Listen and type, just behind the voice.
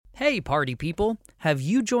Hey party people, have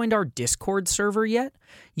you joined our Discord server yet?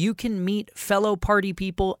 You can meet fellow party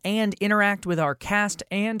people and interact with our cast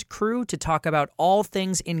and crew to talk about all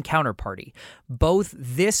things Encounter Party, both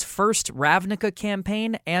this first Ravnica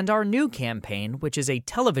campaign and our new campaign, which is a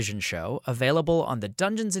television show available on the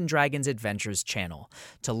Dungeons & Dragons Adventures channel.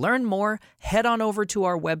 To learn more, head on over to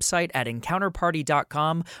our website at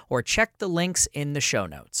encounterparty.com or check the links in the show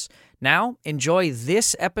notes. Now, enjoy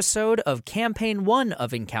this episode of Campaign 1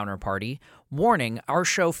 of Encounter Party. Warning, our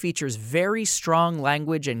show features very strong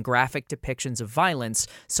language and graphic depictions of violence,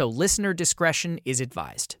 so listener discretion is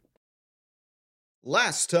advised.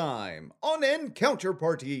 Last time on Encounter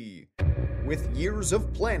Party. With years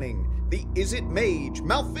of planning, the Izzet mage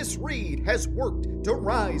Malphus Reed has worked to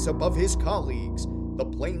rise above his colleagues, the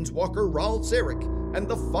planeswalker Ral Zarek, and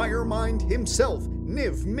the firemind himself,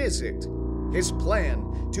 Niv Mizzet. His plan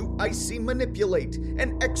to icy manipulate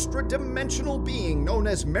an extra-dimensional being known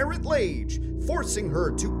as Marit Lage, forcing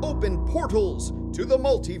her to open portals to the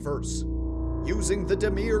multiverse. Using the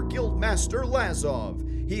Dimir Guildmaster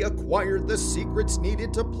Lazov, he acquired the secrets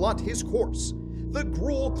needed to plot his course. The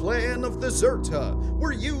Gruul clan of the Zerta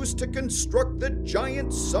were used to construct the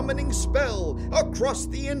giant summoning spell across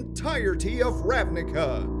the entirety of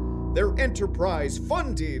Ravnica. Their enterprise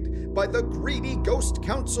funded by the greedy ghost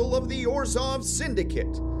council of the Orzhov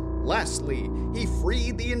Syndicate. Lastly, he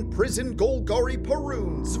freed the imprisoned Golgari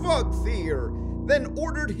Perun Svogthir, then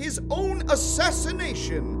ordered his own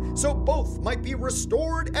assassination so both might be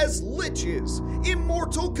restored as liches,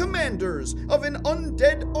 immortal commanders of an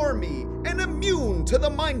undead army and immune to the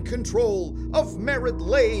mind control of Marit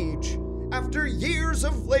Lage. After years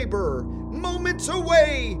of labor, moments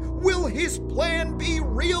away, will his plan be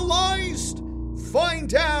realized?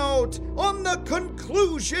 Find out on the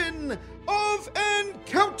conclusion of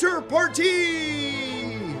Encounter Party!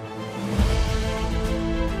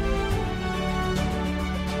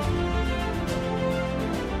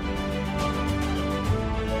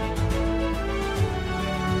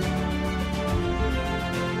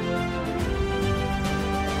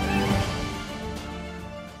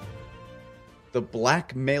 The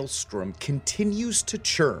black maelstrom continues to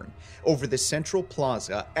churn over the central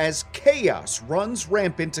plaza as chaos runs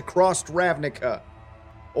rampant across Ravnica.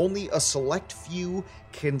 Only a select few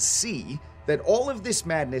can see that all of this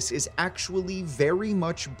madness is actually very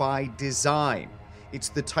much by design. It's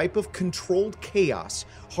the type of controlled chaos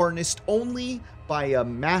harnessed only by a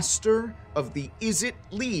master of the Izzet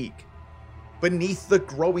League. Beneath the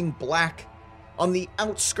growing black, on the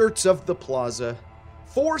outskirts of the plaza,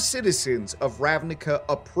 4 citizens of Ravnica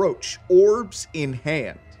approach, orbs in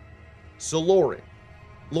hand. Zalorin,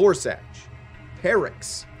 Lorzach,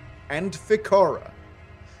 Perix, and Ficara.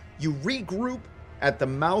 You regroup at the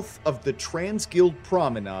mouth of the Transguild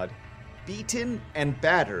Promenade, beaten and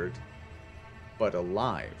battered, but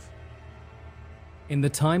alive. In the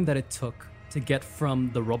time that it took to get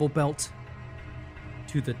from the Rubble Belt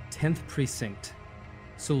to the 10th Precinct,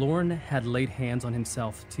 Zalorin had laid hands on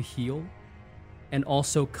himself to heal, and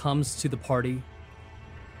also comes to the party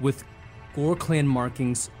with Gore Clan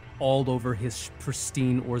markings all over his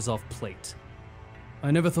pristine Orzhov plate.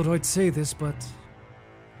 I never thought I'd say this, but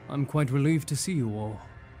I'm quite relieved to see you all.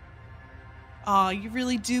 Aw, you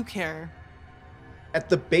really do care. At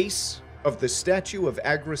the base of the statue of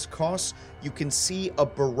Agris Kos, you can see a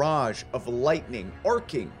barrage of lightning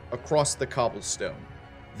arcing across the cobblestone.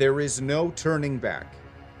 There is no turning back.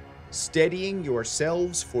 Steadying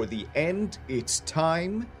yourselves for the end, it's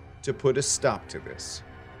time to put a stop to this.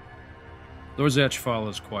 Lorzach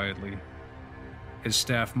follows quietly, his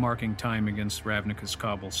staff marking time against Ravnica's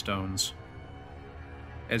cobblestones.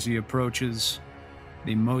 As he approaches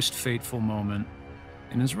the most fateful moment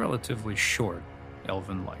in his relatively short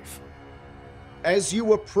elven life. As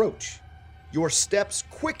you approach, your steps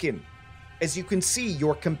quicken as you can see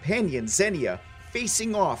your companion Xenia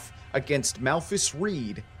facing off against Malphus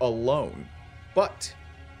Reed alone. But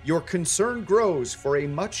your concern grows for a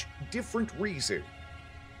much different reason.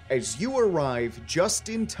 As you arrive just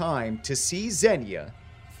in time to see Xenia,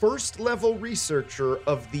 first-level researcher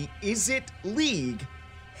of the Izzet League,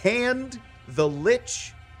 hand the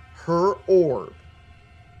Lich her orb.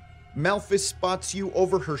 Malphus spots you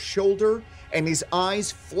over her shoulder, and his eyes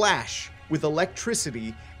flash with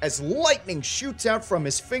electricity as lightning shoots out from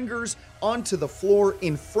his fingers onto the floor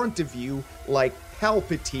in front of you like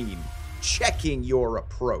Palpatine, checking your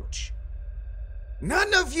approach.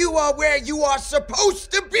 None of you are where you are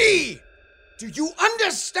supposed to be! Do you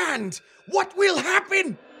understand what will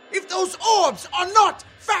happen if those orbs are not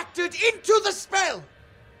factored into the spell?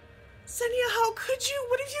 Xenia, how could you?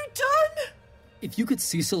 What have you done? If you could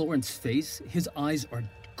see Zalorin's face, his eyes are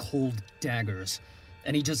cold daggers,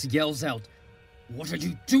 and he just yells out, "What are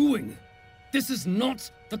you doing? This is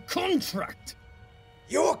not the contract!"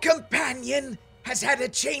 Your companion has had a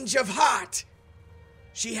change of heart.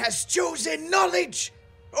 She has chosen knowledge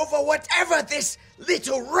over whatever this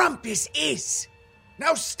little rumpus is.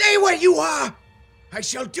 Now stay where you are. I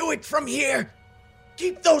shall do it from here.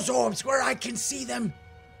 Keep those orbs where I can see them,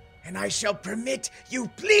 and I shall permit you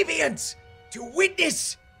plebeians to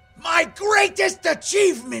witness my greatest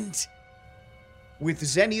achievement. With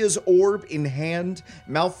Xenia's orb in hand,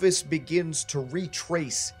 Malphus begins to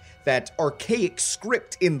retrace that archaic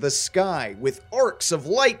script in the sky with arcs of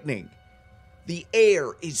lightning. The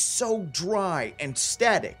air is so dry and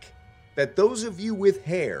static that those of you with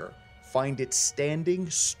hair find it standing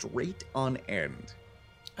straight on end.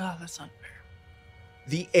 Oh, that's not fair.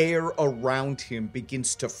 The air around him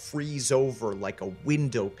begins to freeze over like a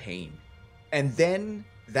window pane, and then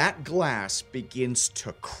that glass begins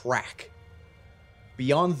to crack.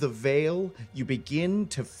 Beyond the veil, you begin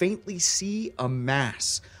to faintly see a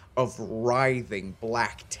mass of writhing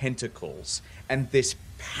black tentacles, and this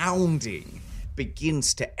pounding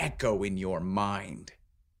begins to echo in your mind.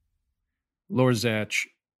 Lorzach,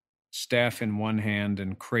 staff in one hand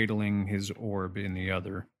and cradling his orb in the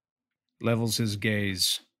other, levels his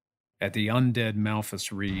gaze at the undead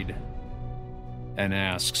Malphus Reed and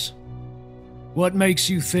asks, "What makes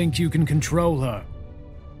you think you can control her?"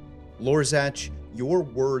 Lorzach, your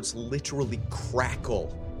words literally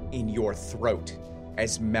crackle in your throat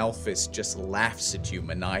as Malphus just laughs at you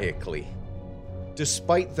maniacally.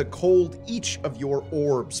 Despite the cold, each of your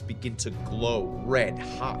orbs begin to glow red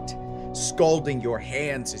hot, scalding your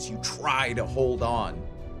hands as you try to hold on.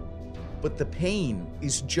 But the pain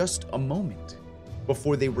is just a moment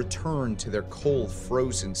before they return to their cold,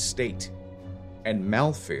 frozen state, and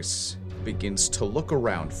Malphus begins to look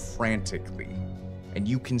around frantically, and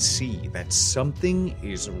you can see that something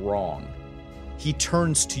is wrong. He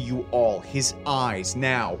turns to you all, his eyes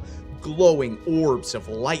now glowing orbs of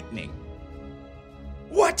lightning.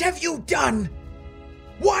 What have you done?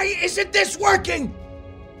 Why isn't this working?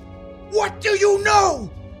 What do you know?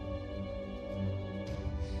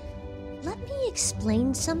 Let me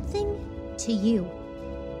explain something to you.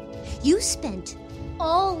 You spent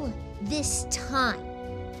all this time,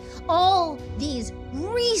 all these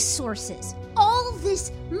resources, all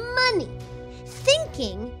this money,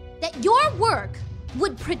 thinking that your work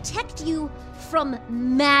would protect you from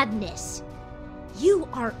madness. You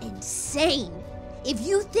are insane if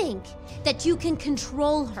you think that you can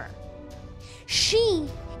control her. She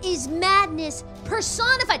is madness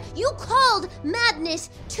personified. You called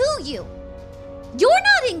madness to you. You're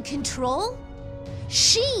not in control.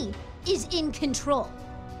 She is in control.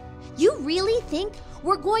 You really think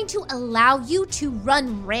we're going to allow you to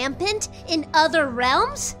run rampant in other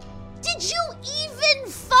realms? Did you even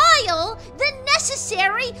file the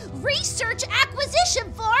necessary research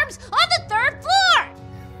acquisition forms on the 3rd floor?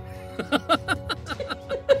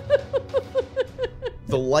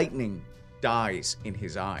 The lightning dies in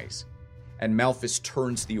his eyes, and Malphus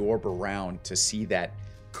turns the orb around to see that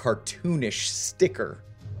cartoonish sticker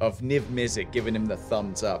of Niv Mizzet giving him the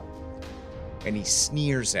thumbs up, and he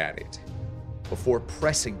sneers at it before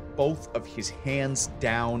pressing both of his hands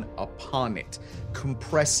down upon it,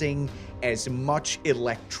 compressing as much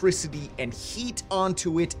electricity and heat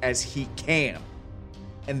onto it as he can.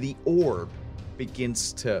 And the orb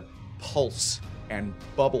begins to pulse and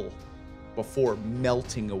bubble before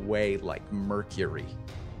melting away like mercury.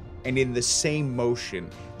 And in the same motion,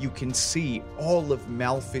 you can see all of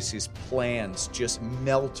Malphus's plans just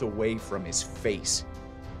melt away from his face.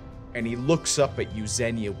 And he looks up at you,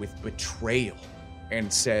 Xenia, with betrayal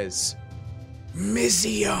and says,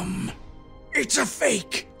 Mizzium, it's a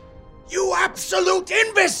fake. You absolute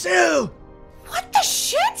imbecile! What the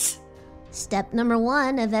shit? Step number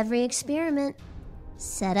 1 of every experiment.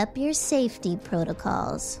 Set up your safety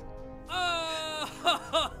protocols.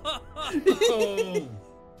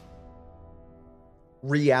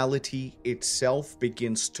 Reality itself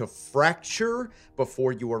begins to fracture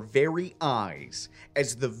before your very eyes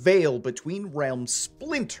as the veil between realms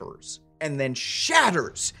splinters and then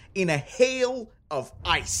shatters in a hail of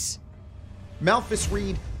ice. Malphus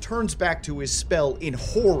Reed turns back to his spell in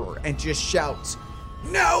horror and just shouts,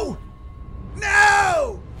 No!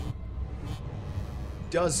 No!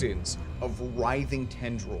 Dozens of writhing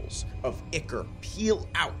tendrils of ichor peel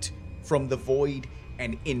out from the void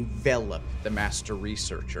and envelop the master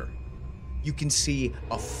researcher. You can see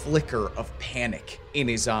a flicker of panic in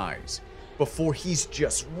his eyes before he's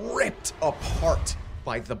just ripped apart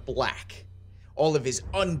by the black. All of his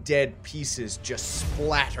undead pieces just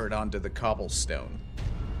splattered onto the cobblestone.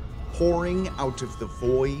 pouring out of the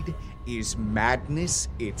void is madness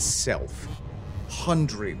itself.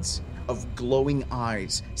 Hundreds of glowing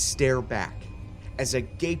eyes stare back as a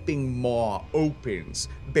gaping maw opens,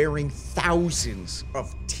 bearing thousands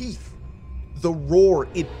of teeth. The roar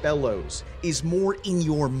it bellows is more in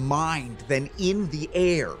your mind than in the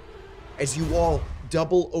air, as you all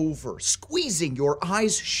double over, squeezing your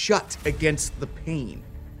eyes shut against the pain.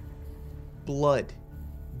 Blood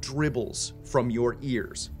dribbles from your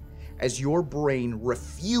ears as your brain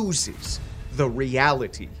refuses the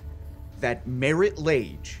reality that Merit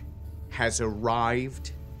Lage has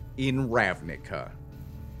arrived in Ravnica.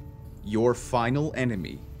 Your final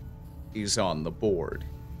enemy is on the board.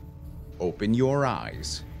 Open your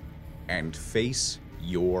eyes and face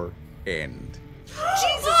your end.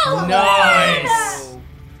 Jesus! Nice!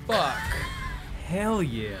 Fuck. Hell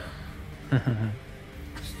yeah.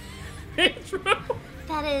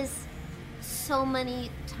 That is so many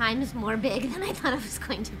times more big than I thought it was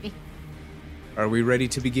going to be. Are we ready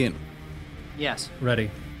to begin? Yes. Ready.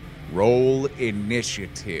 Roll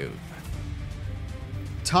initiative.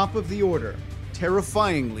 Top of the order,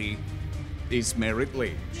 terrifyingly, is Merit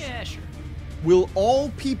Lage. Yeah, sure. Will all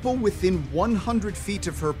people within 100 feet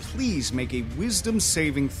of her please make a wisdom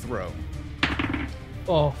saving throw?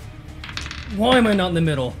 Oh. Why am I not in the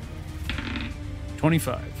middle?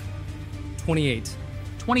 25. 28.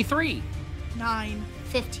 23. 9.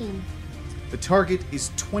 15. The target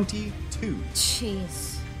is 22.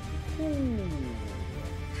 Jeez.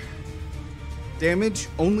 Damage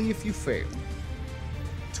only if you fail.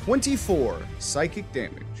 24 psychic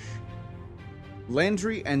damage.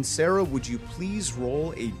 Landry and Sarah, would you please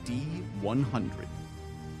roll a D100?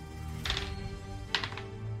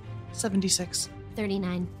 76.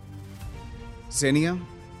 39. Xenia,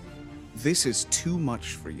 this is too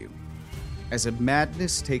much for you. As a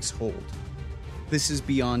madness takes hold, this is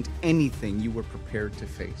beyond anything you were prepared to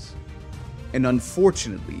face. And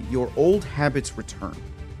unfortunately, your old habits return.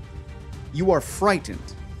 You are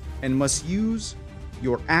frightened and must use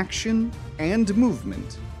your action and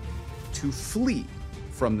movement to flee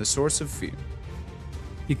from the source of fear.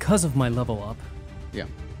 Because of my level up, Yeah.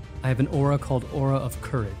 I have an aura called Aura of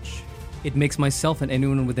Courage. It makes myself and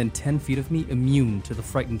anyone within 10 feet of me immune to the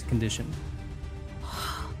frightened condition.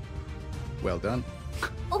 Well done.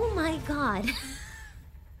 Oh my god.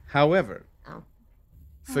 However, Oh.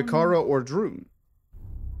 Fikara or Droon,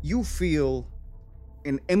 you feel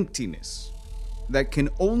an emptiness that can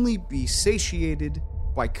only be satiated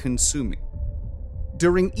by consuming.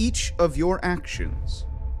 During each of your actions,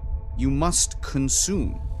 you must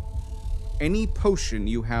consume any potion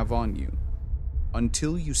you have on you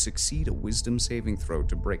until you succeed a wisdom saving throw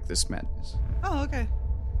to break this madness. Oh, okay.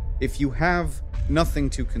 If you have nothing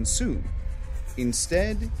to consume,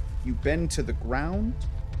 instead, you bend to the ground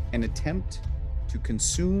and attempt to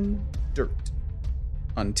consume dirt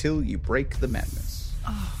until you break the madness.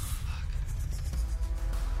 Oh,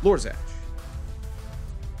 fuck. Lorzach.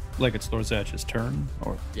 Like it's Lorzach's turn?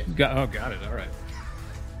 Or Yeah. Got it. All right.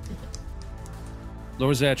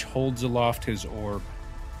 Lorzach holds aloft his orb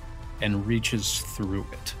and reaches through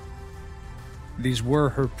it. These were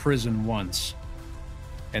her prison once,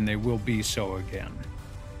 and they will be so again.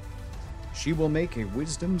 She will make a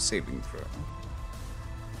wisdom saving throw.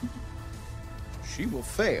 She will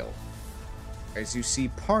fail as you see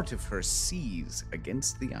part of her seize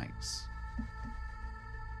against the ice.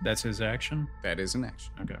 That's his action? That is an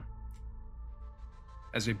action. Okay.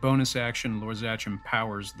 As a bonus action, Lorzach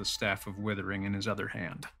empowers the Staff of Withering in his other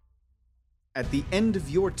hand. At the end of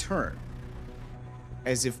your turn,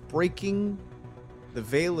 as if breaking the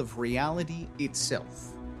veil of reality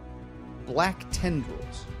itself, black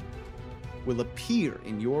tendrils will appear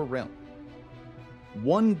in your realm.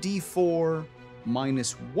 1d4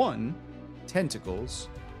 minus 1 tentacles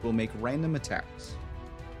will make random attacks.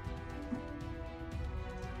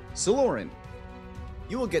 Siloran,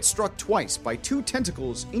 you will get struck twice by 2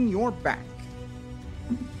 tentacles in your back.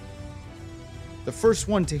 The first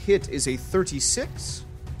one to hit is a 36.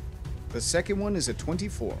 The second one is a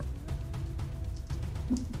 24.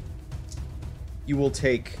 You will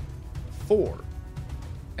take 4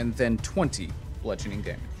 and then 20 bludgeoning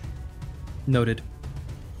damage. Noted.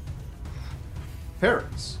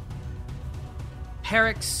 Perix.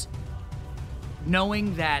 Perix,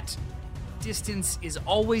 knowing that distance is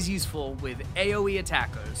always useful with AoE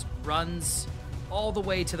attackers, runs all the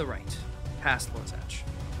way to the right, past Lorzach.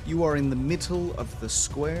 You are in the middle of the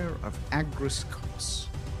square of Agris Kos.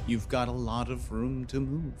 You've got a lot of room to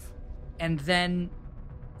move. And then,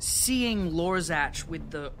 seeing Lorzach with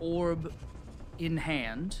the orb in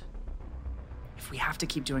hand, If we have to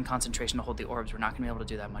keep doing concentration to hold the orbs, we're not going to be able to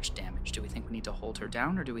do that much damage. Do we think we need to hold her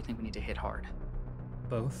down, or do we think we need to hit hard?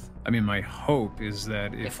 Both. I mean, my hope is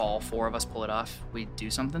that If all 4 of us pull it off, we do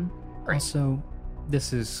something? Great. Also,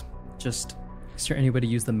 this is just... Is there any way to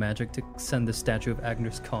use the magic to send the statue of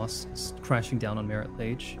Agner's Koss crashing down on Merit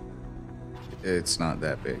Lage? It's not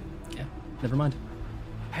that big. Yeah, never mind.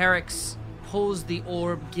 Perix pulls the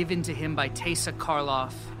orb given to him by Teysa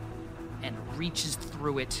Karloff and reaches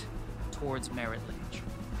through it towards Merit Lage.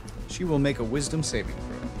 She will make a wisdom saving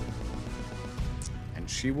throw. And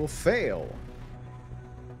she will fail.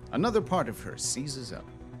 Another part of her seizes up.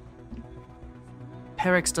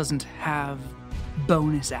 Perix doesn't have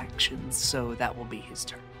bonus actions, so that will be his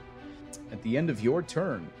turn. At the end of your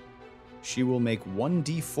turn, she will make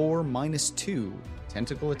 1d4 minus 2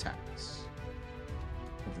 tentacle attacks,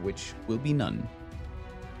 of which will be none.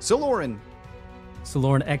 Soloran!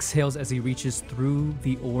 Soloran exhales as he reaches through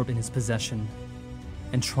the orb in his possession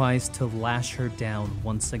and tries to lash her down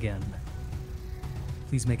once again.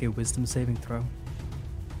 Please make a wisdom saving throw.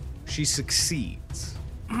 She succeeds.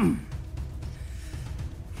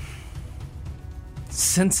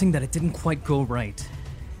 Sensing that it didn't quite go right,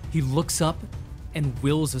 he looks up and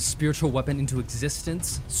wills a spiritual weapon into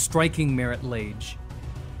existence, striking Merit Lage.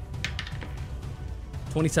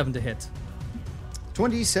 27 to hit.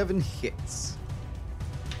 27 hits.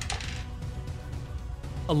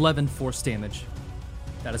 11 force damage.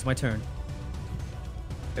 That is my turn.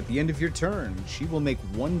 At the end of your turn, she will make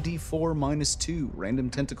 1d4 minus 2 random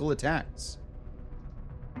tentacle attacks.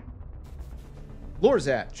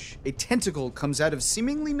 Lorzach, a tentacle comes out of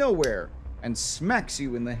seemingly nowhere and smacks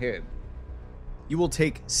you in the head. You will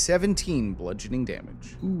take 17 bludgeoning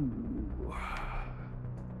damage. Ooh.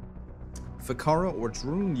 Fakara or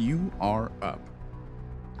Droon, you are up.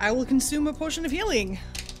 I will consume a potion of healing.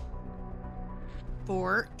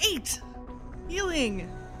 For 8 healing.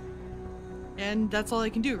 And that's all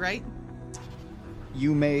I can do, right?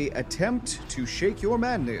 You may attempt to shake your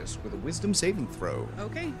madness with a wisdom saving throw.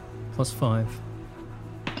 Okay. Plus 5.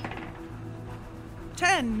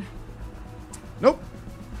 10. Nope.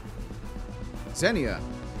 Xenia.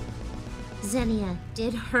 Xenia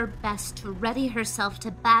did her best to ready herself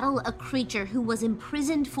to battle a creature who was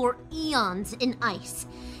imprisoned for eons in ice.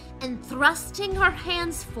 And thrusting her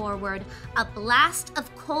hands forward, a blast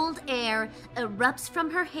of cold air erupts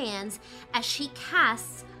from her hands as she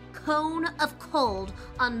casts Cone of Cold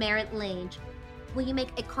on Merit Lage. Will you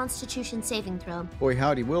make a Constitution saving throw? Boy,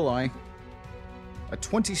 howdy, will I. A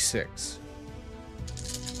 26.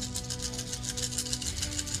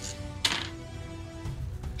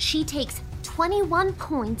 She takes 21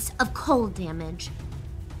 points of cold damage.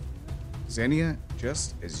 Xenia,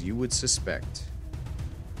 just as you would suspect,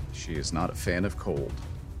 she is not a fan of cold.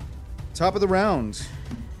 Top of the round,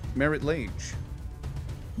 Merit Lage.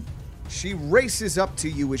 She races up to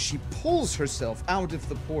you as she pulls herself out of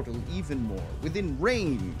the portal even more, within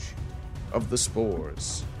range of the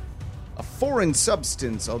spores. A foreign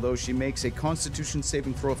substance, although she makes a Constitution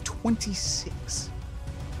saving throw of 26.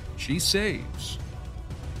 She saves.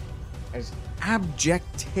 As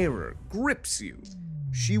abject terror grips you,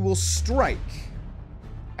 she will strike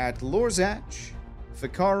at Lorzach,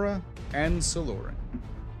 Fakara, and Soloran.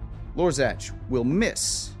 Lorzach will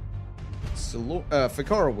miss.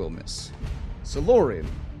 Fakara will miss. Soloran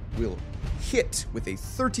will hit with a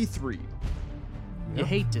 33. You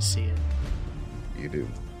hate to see it. You do.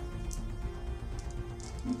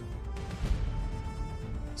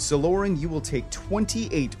 Soloran, you will take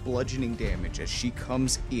 28 bludgeoning damage as she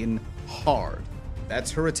comes in hard. That's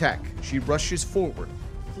her attack. She rushes forward,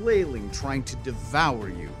 flailing, trying to devour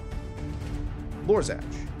you. Lorzach.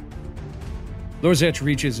 Lorzach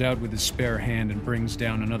reaches out with his spare hand and brings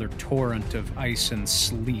down another torrent of ice and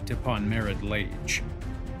sleet upon Merit Lage.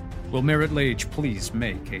 Will Merit Lage please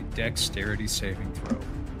make a dexterity saving throw?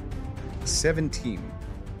 17.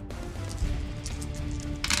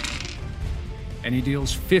 And he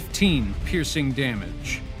deals 15 piercing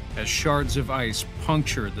damage as shards of ice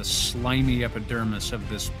puncture the slimy epidermis of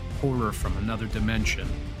this horror from another dimension,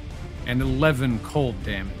 and 11 cold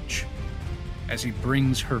damage as he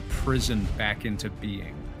brings her prison back into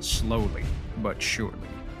being, slowly but surely.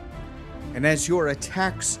 And as your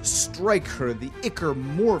attacks strike her, the ichor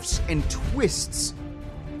morphs and twists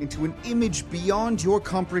into an image beyond your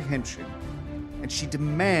comprehension, and she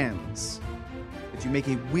demands that you make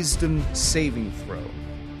a wisdom saving throw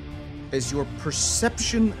as your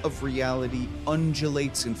perception of reality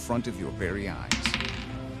undulates in front of your very eyes.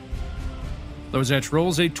 Lorzach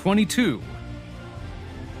rolls a 22.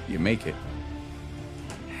 You make it.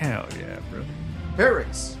 Hell yeah, brother.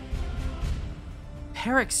 Perix.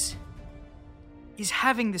 Perix is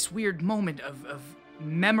having this weird moment of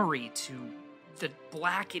memory to the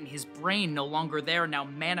black in his brain no longer there, now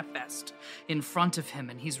manifest in front of him,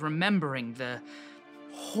 and he's remembering the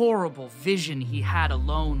horrible vision he had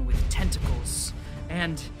alone with tentacles,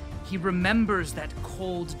 and he remembers that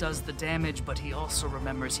cold does the damage, but he also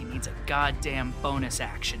remembers he needs a goddamn bonus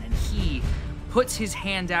action, and he puts his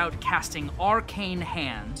hand out, casting Arcane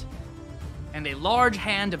Hand, and a large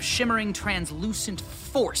hand of shimmering translucent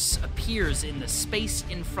force appears in the space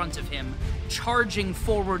in front of him, charging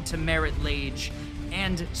forward to Merit Lage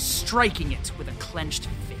and striking it with a clenched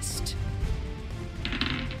fist.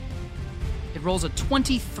 It rolls a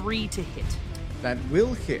 23 to hit. That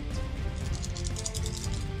will hit.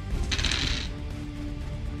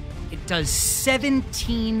 It does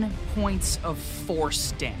 17 points of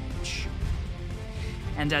force damage.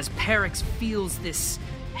 And as Perix feels this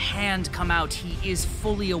hand come out, he is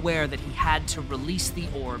fully aware that he had to release the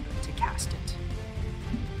orb to cast it.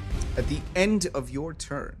 At the end of your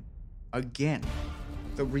turn, again,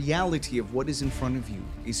 the reality of what is in front of you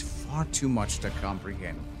is far too much to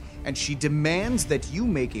comprehend, and she demands that you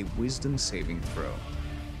make a wisdom saving throw.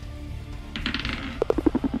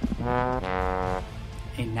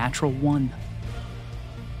 A natural 1.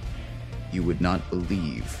 You would not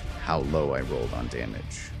believe how low I rolled on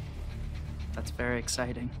damage. That's very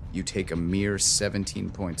exciting. You take a mere 17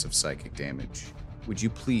 points of psychic damage. Would you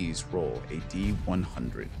please roll a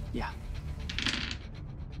D100? Yeah.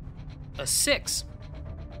 A 6.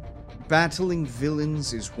 Battling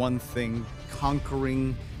villains is one thing.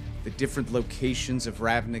 Conquering the different locations of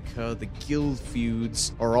Ravnica, the guild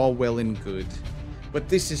feuds, are all well and good. But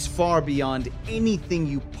this is far beyond anything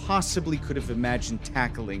you possibly could have imagined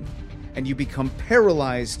tackling, and you become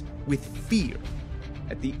paralyzed with fear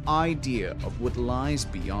at the idea of what lies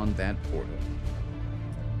beyond that portal.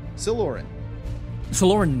 Siloran.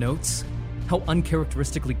 Siloran notes how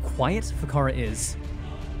uncharacteristically quiet Ficarra is,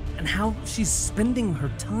 and how she's spending her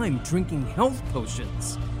time drinking health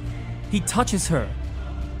potions. He touches her,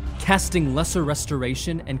 casting Lesser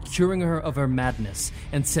Restoration and curing her of her madness,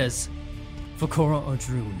 and says, Ficarra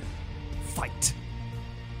Ardrun, fight.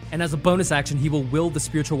 And as a bonus action, he will will the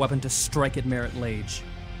spiritual weapon to strike at Merit Lage.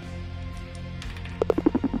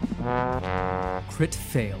 Crit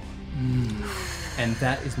fail. And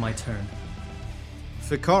that is my turn.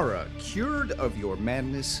 Ficarra, cured of your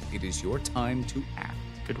madness, it is your time to act.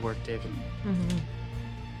 Good work, David.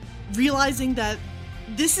 Realizing that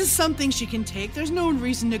this is something she can take, there's no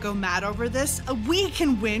reason to go mad over this. We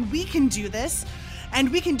can win, we can do this. And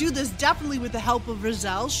we can do this definitely with the help of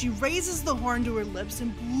Rizal. She raises the horn to her lips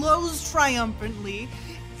and blows triumphantly.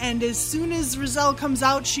 And as soon as Rizal comes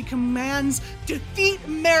out, she commands, defeat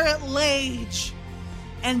Merit Lage.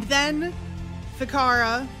 And then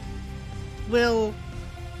Ficarra will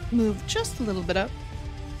move just a little bit up.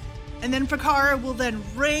 And then Ficarra will then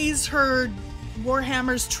raise her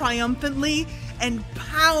warhammers triumphantly and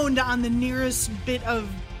pound on the nearest bit of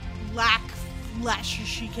black flesh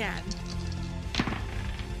she can.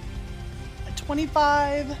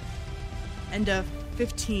 25 and a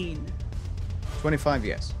 15. 25,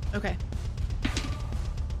 yes. Okay.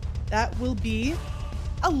 That will be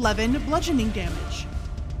 11 bludgeoning damage.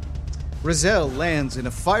 Rizal lands in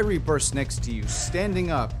a fiery burst next to you, standing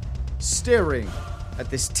up, staring at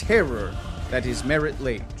this terror that is Merit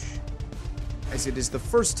Lage. As it is the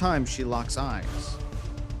first time she locks eyes,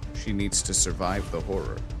 she needs to survive the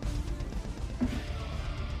horror.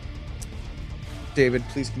 David,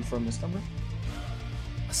 please confirm this number.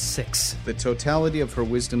 6. The totality of her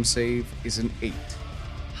wisdom save is an 8.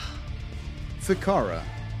 Ficarra,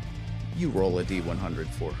 you roll a D100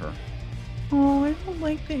 for her. Oh, I don't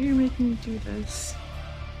like that you're making me do this.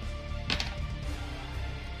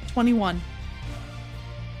 21.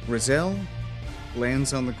 Rizal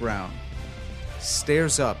lands on the ground,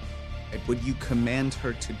 stares up at what you command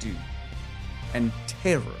her to do, and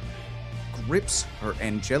terror grips her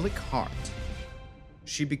angelic heart.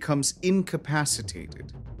 She becomes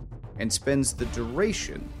incapacitated and spends the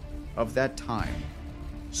duration of that time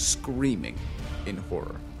screaming in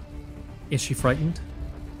horror. Is she frightened?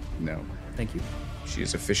 No, Thank you. she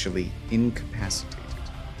is officially incapacitated.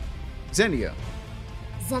 Xenia,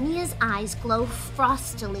 Xenia's eyes glow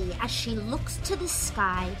frostily as she looks to the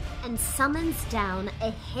sky and summons down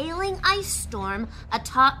a hailing ice storm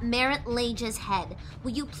atop Merit Lage's head.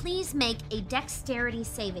 Will you please make a dexterity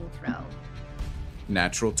saving throw?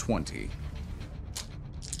 natural 20.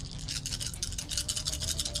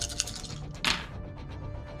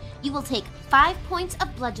 You will take 5 points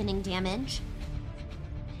of bludgeoning damage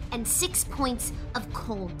and 6 points of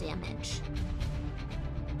cold damage.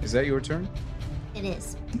 Is that your turn? It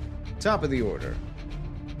is. Top of the order.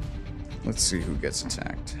 Let's see who gets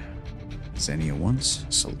attacked. Xenia once,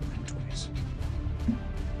 Saloran twice.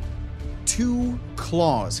 2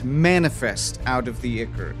 claws manifest out of the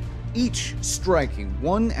Ichor, each striking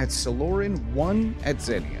one at Saloran, one at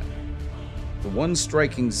Xenia. The one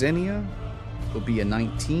striking Xenia will be a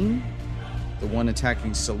 19. The one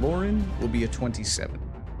attacking Saloran will be a 27.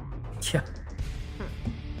 Yeah.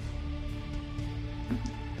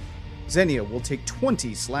 Xenia will take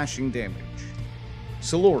 20 slashing damage.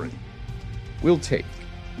 Saloran will take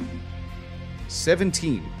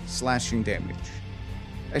 17 slashing damage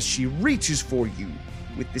as she reaches for you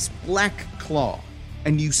with this black claw,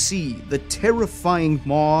 and you see the terrifying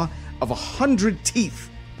maw of 100 teeth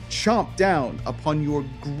chomp down upon your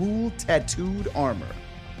gruel-tattooed armor.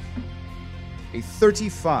 A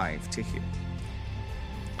 35 to hit.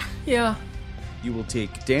 Yeah. You will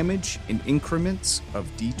take damage in increments of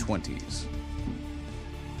d20s.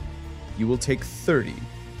 You will take 30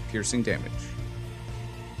 piercing damage.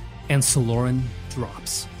 And Saloran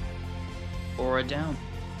drops. Aura down.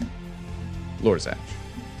 Lorzach.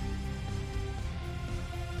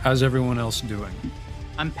 How's everyone else doing?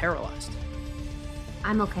 I'm paralyzed.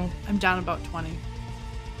 I'm okay. I'm down about 20.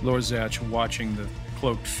 Lorzach, watching the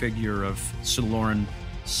cloaked figure of Saloran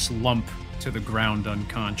slump to the ground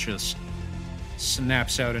unconscious,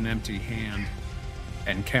 snaps out an empty hand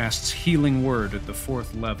and casts Healing Word at the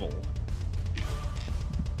 4th level.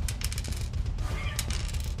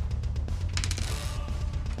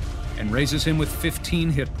 And raises him with 15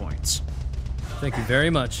 hit points. Thank you very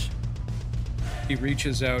much. He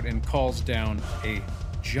reaches out and calls down a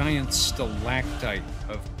giant stalactite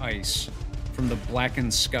of ice from the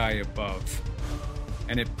blackened sky above,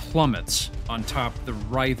 and it plummets on top the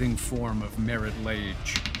writhing form of Merit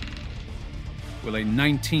Lage. Will a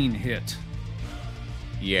 19 hit?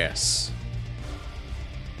 Yes.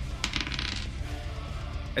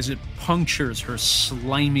 As it punctures her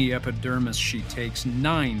slimy epidermis, she takes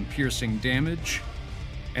 9 piercing damage,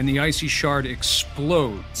 and the icy shard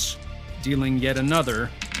explodes, dealing yet another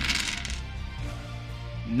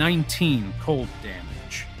 19 cold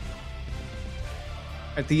damage.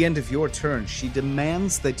 At the end of your turn, she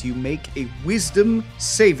demands that you make a wisdom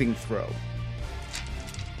saving throw.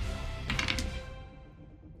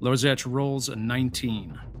 Lorzach rolls a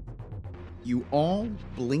 19. You all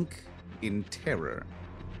blink in terror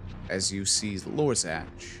as you see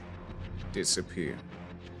Lorzach disappear.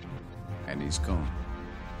 And he's gone.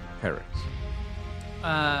 Paris.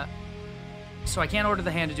 So I can't order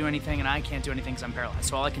the hand to do anything, and I can't do anything because I'm paralyzed.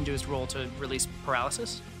 So all I can do is roll to release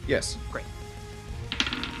paralysis? Yes. Great.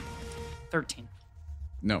 13.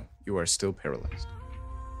 No, you are still paralyzed.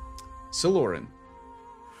 Saloran.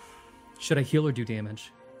 Should I heal or do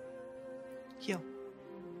damage? Heal.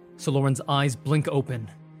 Saloran's eyes blink open.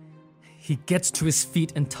 He gets to his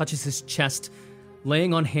feet and touches his chest,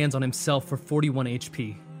 laying on hands on himself for 41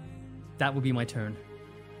 HP. That will be my turn.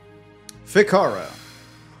 Fikara.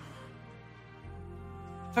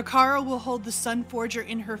 Fakara will hold the Sun Forger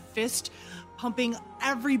in her fist, pumping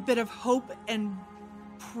every bit of hope and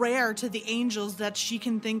prayer to the angels that she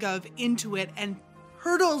can think of into it, and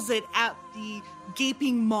hurtles it at the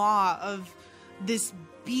gaping maw of this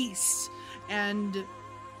beast and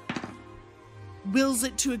wills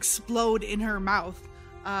it to explode in her mouth.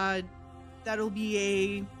 That'll be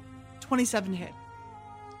a 27 hit.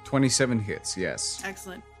 27 hits, yes.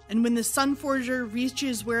 Excellent. And when the Sun Forger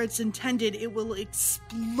reaches where it's intended, it will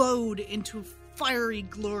explode into fiery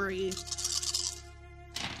glory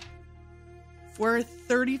for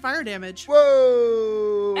 30 fire damage.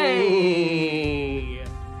 Whoa! Hey!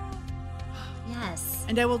 Yes.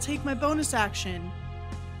 And I will take my bonus action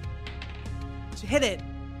to hit it.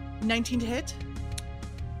 19 to hit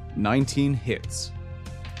 19 hits.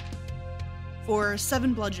 for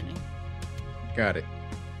 7 bludgeoning. Got it.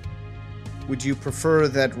 Would you prefer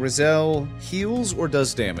that Rizal heals or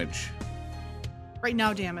does damage? Right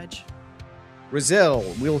now, damage. Rizal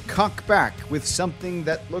will cock back with something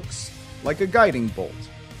that looks like a guiding bolt,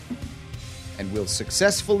 and will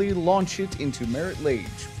successfully launch it into Merit Lage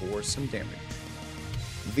for some damage.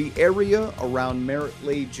 The area around Merit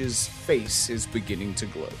Lage's face is beginning to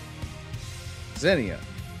glow. Xenia.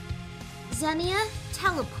 Xenia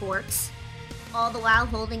teleports, all the while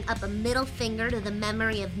holding up a middle finger to the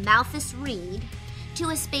memory of Malthus Reed, to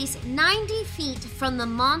a space 90 feet from the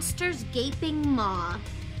monster's gaping maw.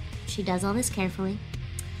 She does all this carefully,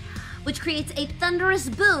 which creates a thunderous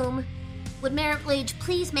boom. Would Merit Lage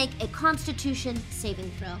please make a Constitution saving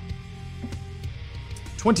throw?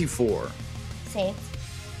 24. Save.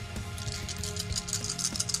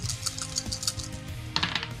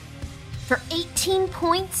 for 18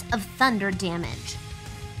 points of thunder damage.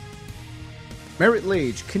 Merit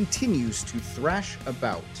Lage continues to thrash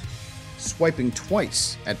about, swiping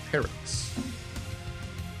twice at Perix.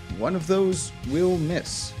 One of those will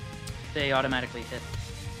miss. They automatically hit.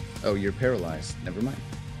 Oh, you're paralyzed. Never mind.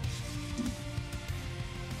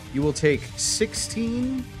 You will take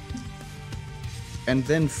 16 and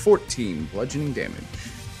then 14 bludgeoning damage.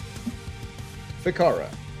 Fikara,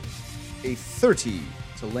 a 30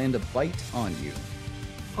 to land a bite on you.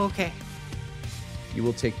 Okay. You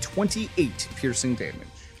will take 28 piercing damage.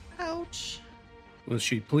 Ouch. Will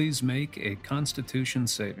she please make a Constitution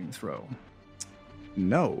saving throw?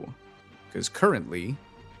 No, because currently,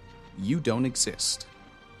 you don't exist.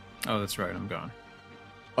 Oh, that's right, I'm gone.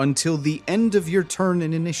 Until the end of your turn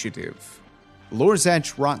in initiative,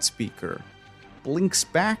 Lorzach Rotspeaker blinks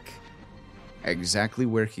back exactly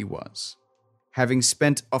where he was, having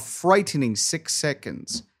spent a frightening 6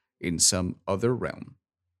 seconds in some other realm.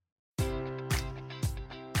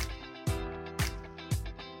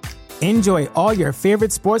 Enjoy all your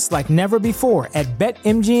favorite sports like never before at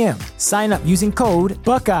BetMGM. Sign up using code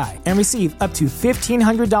Buckeye and receive up to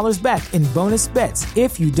 $1,500 back in bonus bets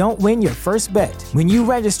if you don't win your first bet. When you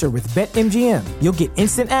register with BetMGM, you'll get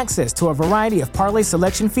instant access to a variety of parlay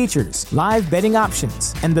selection features, live betting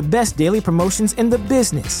options, and the best daily promotions in the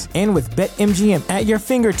business. And with BetMGM at your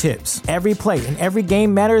fingertips, every play and every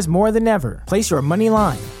game matters more than ever. Place your money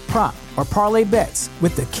line, prop, or parlay bets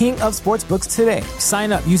with the king of sportsbooks today.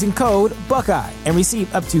 Sign up using code Buckeye and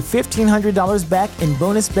receive up to $1,500 back in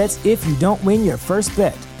bonus bets if you don't win your first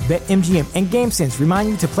bet. BetMGM and GameSense remind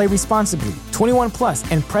you to play responsibly. 21 plus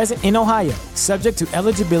and present in Ohio, subject to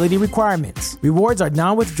eligibility requirements. Rewards are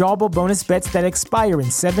non-withdrawable bonus bets that expire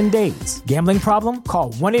in 7 days. Gambling problem?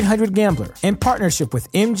 Call 1-800-GAMBLER. In partnership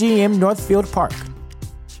with MGM Northfield Park.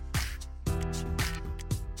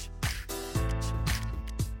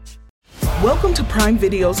 Welcome to Prime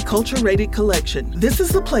Video's Culture-Rated Collection. This is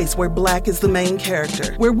the place where Black is the main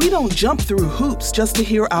character, where we don't jump through hoops just to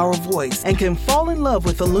hear our voice, and can fall in love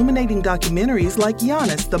with illuminating documentaries like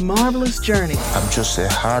Giannis, The Marvelous Journey. I'm just a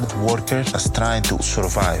hard worker that's trying to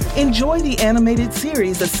survive. Enjoy the animated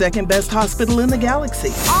series, The Second Best Hospital in the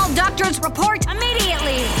Galaxy. All doctors report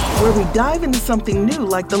immediately! Where we dive into something new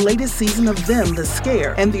like the latest season of Them, The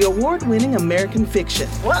Scare, and the award-winning American Fiction.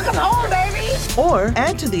 Welcome home, baby! Or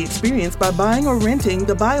add to the experience by buying or renting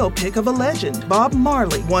the biopic of a legend, Bob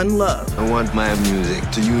Marley, One Love. I want my music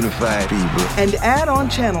to unify people. And add on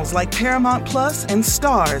channels like Paramount Plus and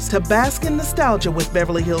Stars to bask in nostalgia with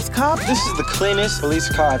Beverly Hills Cop. This is the cleanest police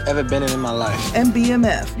car I've ever been in my life. And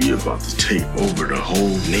BMF. You're about to take over the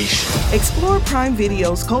whole nation. Explore Prime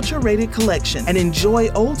Video's Culture-Rated Collection and enjoy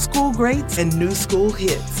old school greats and new school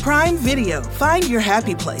hits. Prime Video. Find your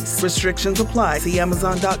happy place. Restrictions apply. See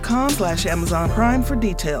Amazon.com/Amazon Prime for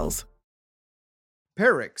details.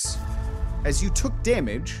 Perix, as you took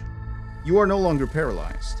damage, you are no longer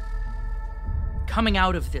paralyzed. Coming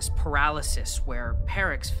out of this paralysis where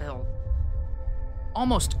Perix felt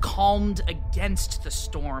almost calmed against the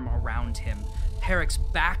storm around him, Perix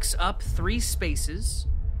backs up 3 spaces.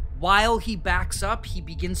 While he backs up, he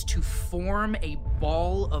begins to form a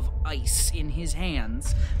ball of ice in his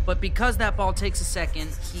hands. But because that ball takes a second,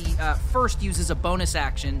 he first uses a bonus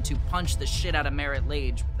action to punch the shit out of Merit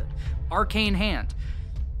Lage with an arcane hand.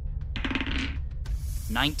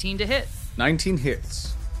 19 to hit. 19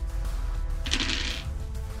 hits.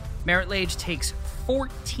 Merit Lage takes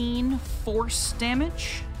 14 force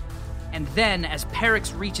damage. And then, as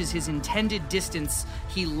Perix reaches his intended distance,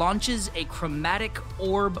 he launches a chromatic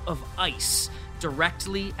orb of ice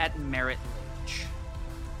directly at Merit Lage.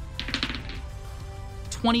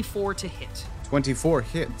 24 to hit. 24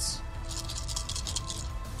 hits.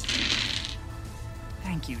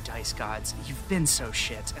 Thank you, Dice Gods. You've been so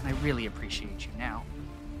shit, and I really appreciate you now.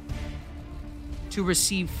 To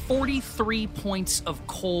receive 43 points of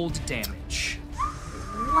cold damage.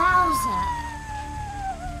 Wowza.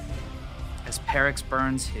 As Perix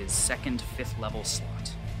burns his second 5th level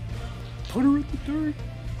slot. Put her at the dirt.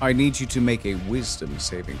 I need you to make a wisdom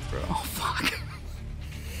saving throw. Oh, fuck.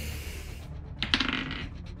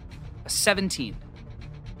 A 17.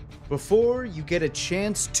 Before you get a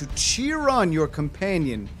chance to cheer on your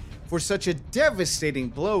companion for such a devastating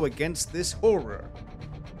blow against this horror,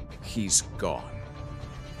 he's gone.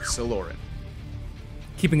 Saloran.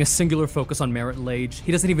 Keeping a singular focus on Merit Lage,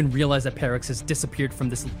 he doesn't even realize that Perix has disappeared from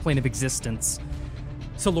this plane of existence.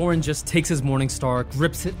 So Lauren just takes his Morning Star,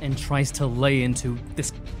 grips it, and tries to lay into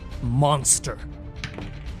this monster.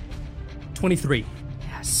 23.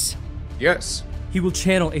 Yes. Yes. He will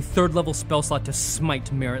channel a 3rd level spell slot to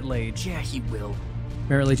smite Merit Lage. Yeah, he will.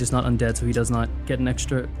 Merit Lage is not undead, so he does not get an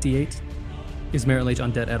extra d8. Is Merit Lage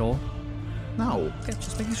undead at all? No. Okay,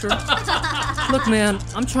 just making sure. Look, man,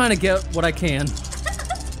 I'm trying to get what I can.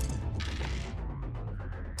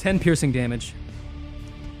 10 piercing damage.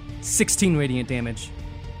 16 radiant damage.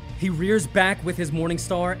 He rears back with his Morning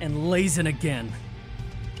Star and lays in again.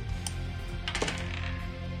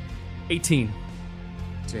 18.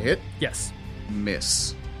 To hit? Yes.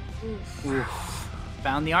 Miss. Oof.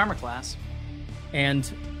 Found the armor class.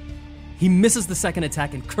 And he misses the second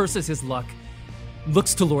attack and curses his luck.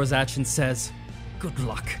 Looks to Lorzach and says, "Good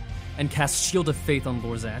luck," and casts Shield of Faith on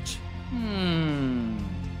Lorzach.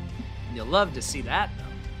 You'll love to see that, though.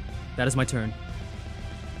 That is my turn.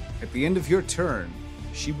 At the end of your turn,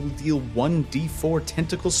 she will deal 1d4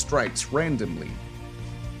 tentacle strikes randomly.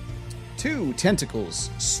 2 tentacles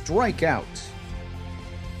strike out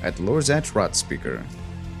at Lorzach Rotspeaker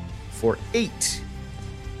for 8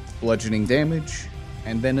 bludgeoning damage,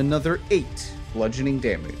 and then another 8 bludgeoning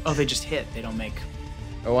damage. Oh, they just hit. They don't make...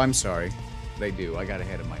 Oh, I'm sorry. They do. I got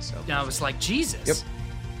ahead of myself. I was like, Jesus. Yep.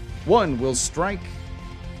 1 will strike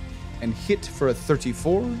and hit for a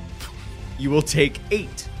 34. You will take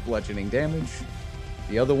 8 bludgeoning damage.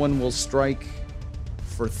 The other one will strike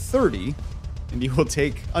for 30, and you will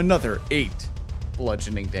take another 8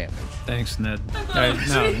 bludgeoning damage. Thanks, Ned.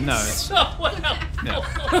 No. It's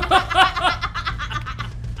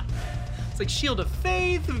It's like Shield of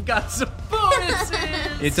Faith. We've got some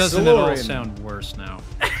bonuses. It doesn't at all sound worse now.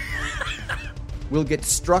 Will get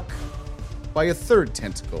struck by a third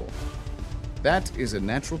tentacle. That is a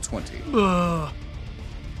natural 20.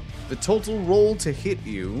 The total roll to hit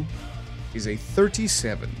you is a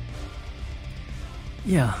 37.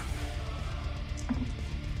 Yeah.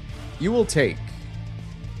 You will take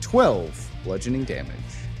 12 bludgeoning damage.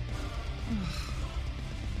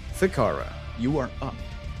 Thakara, you are up.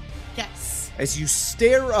 Yes. As you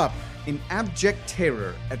stare up in abject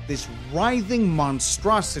terror at this writhing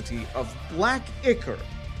monstrosity of black ichor,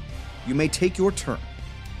 you may take your turn.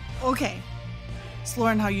 Okay.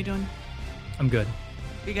 Sloran, how you doing? I'm good.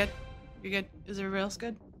 You good? You good? Is everybody else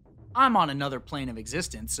good? I'm on another plane of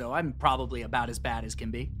existence, so I'm probably about as bad as can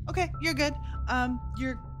be. Okay, you're good.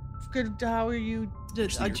 You're good. How are you? You're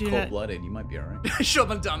cold-blooded. You might be all right. Show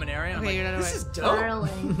up on Dominaria. Okay, you're not this is away.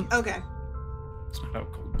 dope. Okay. That's not how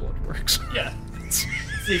cold blood works. Yeah. It's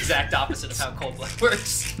the exact opposite of how cold blood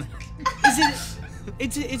works.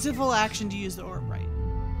 It's a full action to use the orb, right?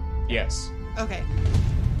 Yes. Okay.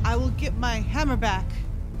 I will get my hammer back.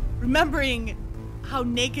 Remembering how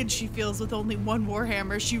naked she feels with only one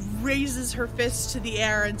warhammer, she raises her fist to the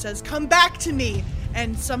air and says, "Come back to me!"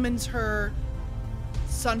 and summons her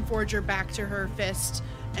Sunforger back to her fist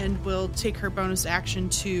and will take her bonus action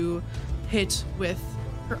to hit with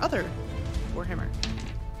her other warhammer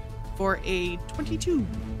for a 22.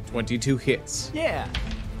 22 hits. Yeah.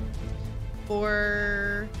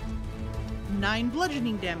 For 9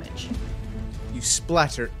 bludgeoning damage. You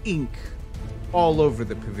splatter ink all over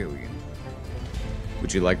the pavilion.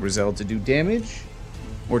 Would you like Rizal to do damage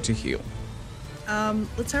or to heal?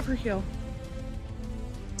 Let's have her heal.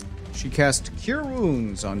 She cast Cure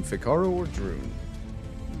Wounds on Fikaro or Droon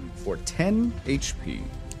for 10 HP.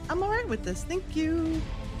 I'm alright with this, thank you.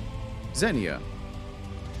 Xenia.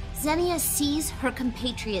 Xenia sees her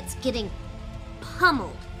compatriots getting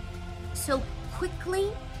pummeled, so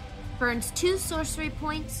quickly burns 2 sorcery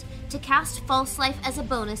points to cast False Life as a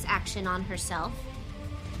bonus action on herself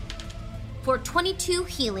for 22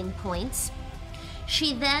 healing points.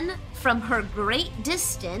 She then, from her great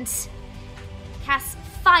distance, casts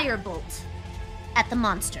Firebolt at the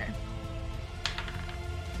monster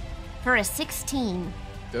for a 16.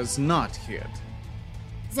 Does not hit.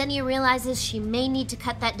 Xenia realizes she may need to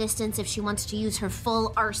cut that distance if she wants to use her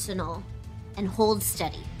full arsenal and hold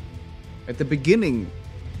steady. At the beginning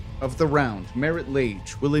of the round, Merit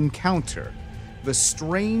Lage will encounter the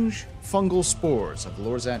strange fungal spores of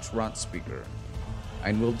Lorzach Rotspeaker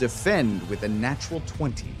and will defend with a natural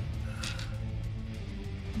 20.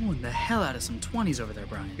 Pulling the hell out of some 20s over there,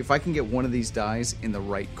 Brian. If I can get one of these dies in the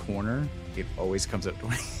right corner, it always comes up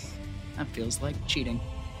 20. That feels like cheating.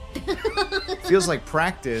 Feels like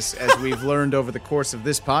practice, as we've learned over the course of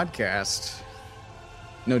this podcast.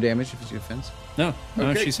 No damage if it's defense? No,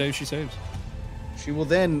 Okay. she saves. She will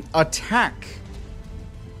then attack.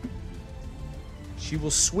 She will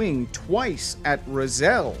swing twice at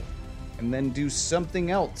Rizal and then do something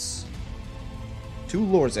else to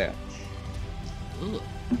Lorzach.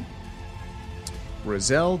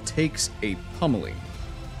 Rizal takes a pummeling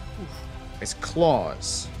as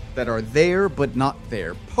claws that are there but not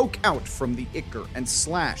there poke out from the ichor and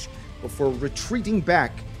slash before retreating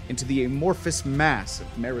back into the amorphous mass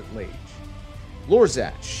of Merit Lage.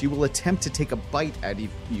 Lorzach, she will attempt to take a bite out of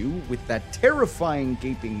you with that terrifying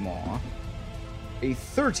gaping maw. A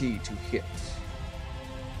 30 to hit.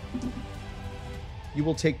 You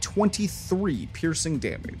will take 23 piercing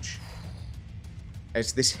damage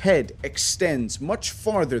as this head extends much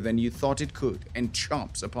farther than you thought it could and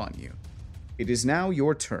chomps upon you. It is now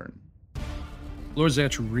your turn.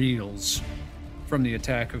 Lorzach reels from the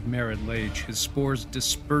attack of Merit Lage, his spores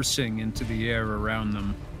dispersing into the air around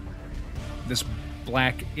them. This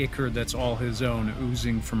black ichor that's all his own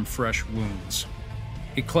oozing from fresh wounds.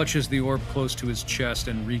 He clutches the orb close to his chest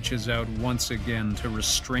and reaches out once again to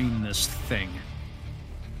restrain this thing.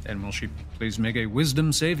 And will she please make a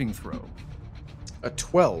wisdom saving throw? A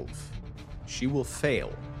 12. She will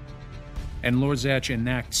fail. And Lorzach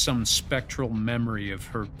enacts some spectral memory of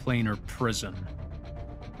her planar prison,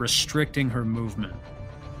 restricting her movement.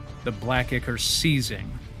 The black ichor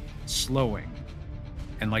seizing, slowing,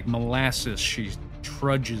 and like molasses she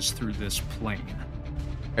trudges through this plane.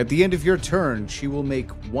 At the end of your turn, she will make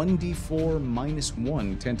 1d4 minus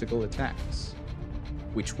 1 tentacle attacks,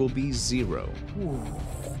 which will be 0.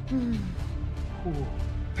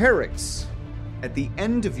 Perix, at the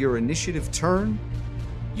end of your initiative turn,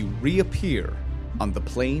 you reappear on the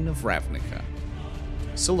plane of Ravnica.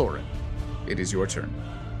 Saloran, it is your turn.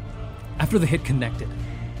 After the hit connected,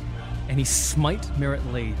 and he smite Merit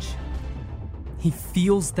Lage, he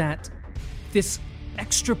feels that this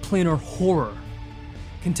extraplanar horror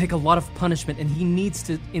can take a lot of punishment, and he needs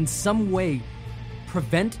to, in some way,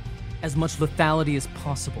 prevent as much lethality as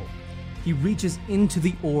possible. He reaches into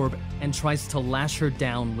the orb and tries to lash her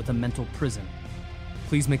down with a mental prison.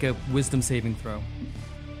 Please make a wisdom saving throw.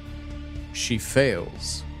 She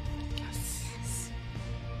fails.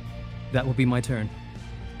 That will be my turn.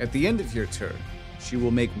 At the end of your turn, she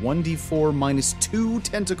will make 1d4 minus 2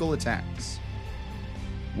 tentacle attacks,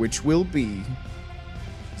 which will be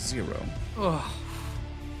 0. Ugh.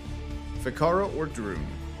 Fikara or Droon?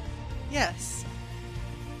 Yes.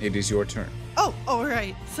 It is your turn. Oh,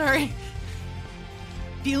 right. Sorry.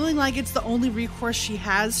 Feeling like it's the only recourse she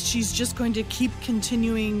has, she's just going to keep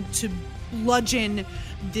continuing to bludgeon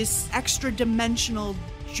this extra-dimensional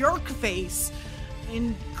jerk face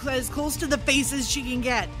in as close to the face as she can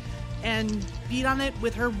get and beat on it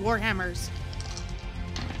with her warhammers.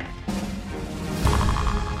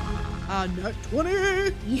 Nat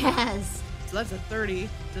 20! Yes. So that's a 30.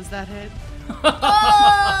 Does that hit?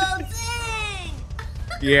 Oh, dang!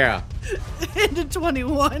 Yeah. Into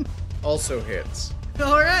 21. Also hits.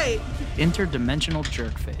 All right. Interdimensional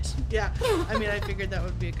jerk face. Yeah. I mean, I figured that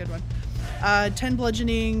would be a good one. 10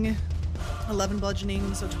 bludgeoning, 11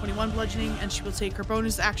 bludgeoning, so 21 bludgeoning, and she will take her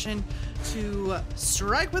bonus action to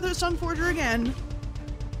strike with her Sunforger again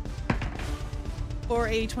for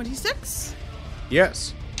a 26.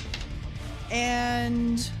 Yes.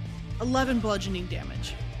 And 11 bludgeoning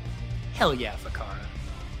damage. Hell yeah, Fikara.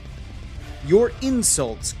 Your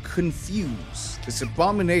insults confuse this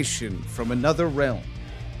abomination from another realm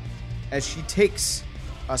as she takes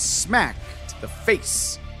a smack to the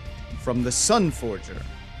face from the Sunforger,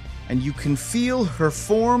 and you can feel her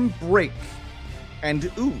form break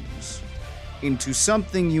and ooze into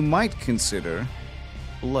something you might consider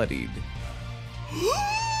bloodied.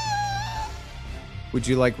 Would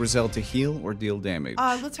you like Rizal to heal or deal damage?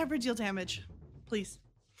 Let's have her deal damage, please.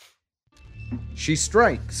 She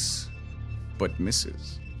strikes, but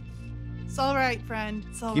misses. It's all right, friend.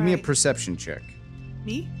 It's all right. Give me a perception check.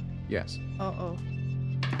 Me? Yes.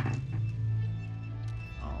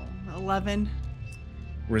 11.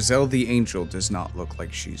 Rizal the Angel does not look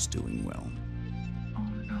like she's doing well. Oh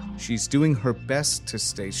no. She's doing her best to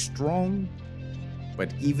stay strong,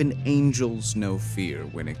 but even angels know fear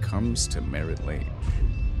when it comes to Merit Lage.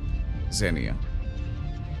 Xenia.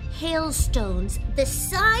 Hailstones the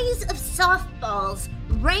size of softballs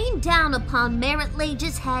rain down upon Merit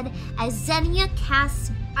Lage's head as Xenia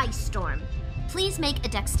casts Ice Storm. Please make a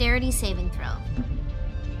dexterity saving throw.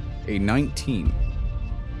 A 19.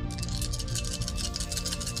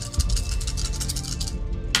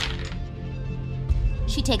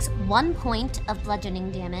 She takes 1 point of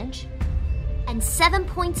bludgeoning damage and 7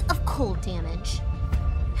 points of cold damage.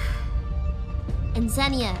 And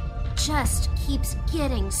Xenia just keeps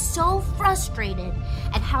getting so frustrated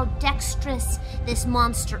at how dexterous this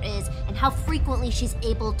monster is and how frequently she's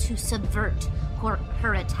able to subvert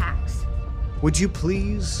her attacks. Would you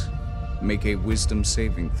please make a wisdom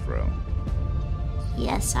saving throw?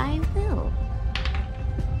 Yes, I will.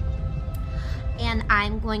 And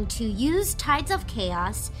I'm going to use Tides of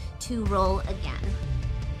Chaos to roll again.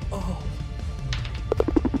 Oh.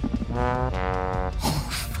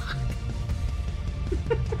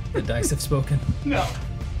 The dice have spoken. No.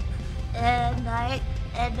 And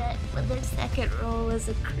the second roll was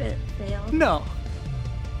a crit fail. No.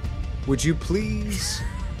 Would you please,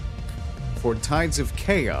 for Tides of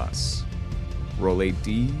Chaos, roll a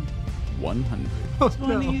D100?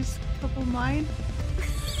 20s, couple mine.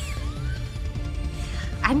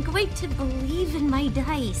 I'm going to believe in my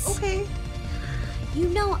dice. Okay. You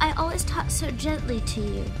know I always talk so gently to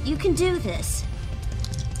you. You can do this.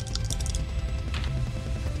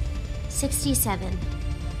 67.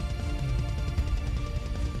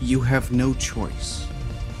 You have no choice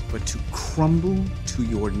but to crumble to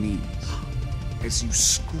your knees as you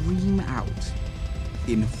scream out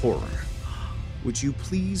in horror. Would you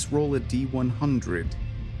please roll a D100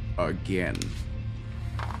 again?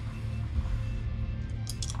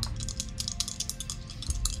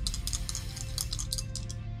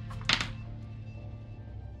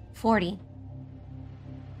 $40.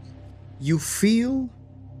 You feel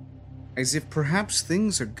as if perhaps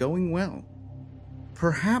things are going well.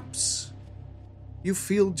 Perhaps you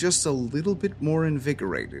feel just a little bit more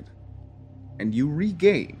invigorated, and you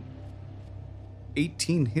regain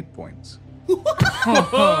 18 hit points. I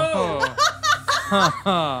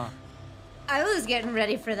was getting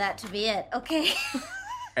ready for that to be it, okay?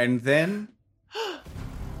 And then,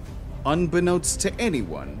 unbeknownst to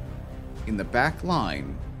anyone, in the back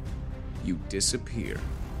line, you disappear.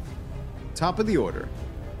 Top of the order,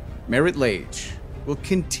 Merit Lage will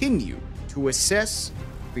continue to assess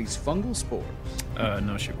these fungal spores.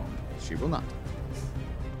 No, she won't. She will not.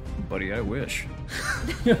 Buddy, I wish.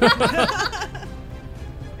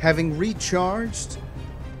 Having recharged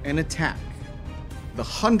an attack, the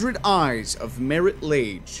 100 eyes of Merit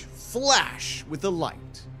Lage flash with a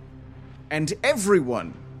light, and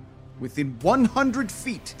everyone within 100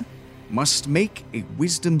 feet must make a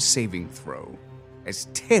wisdom saving throw as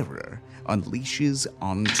terror unleashes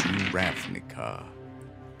onto Ravnica.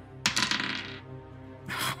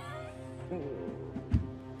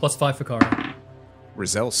 +5 for Kara.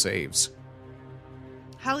 Rizal saves.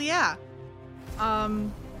 Hell yeah. I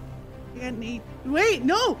got an 8. Wait,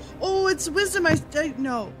 no. Oh, it's wisdom.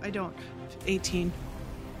 No, I don't. 18.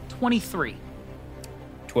 23.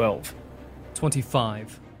 12.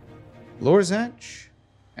 25. Lorzach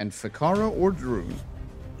and Fikara or Drew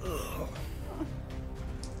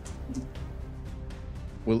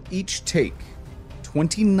will each take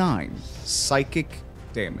 29 psychic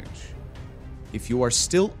damage. If you are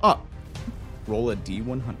still up, roll a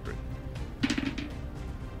D100.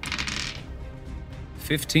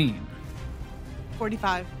 15.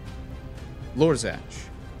 45. Lorzach,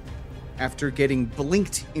 after getting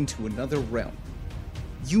blinked into another realm,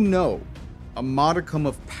 you know a modicum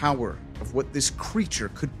of power of what this creature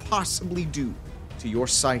could possibly do to your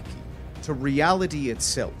psyche, to reality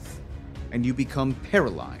itself, and you become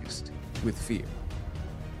paralyzed with fear.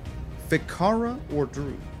 Fikara or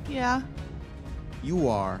Drew? Yeah. You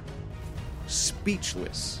are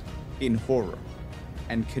speechless in horror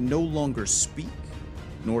and can no longer speak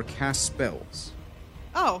nor cast spells.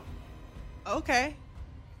 Oh. Okay.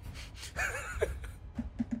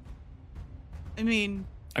 I mean...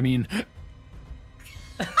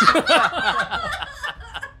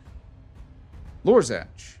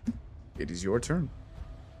 Lorzach, it is your turn.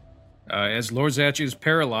 As Lorzach is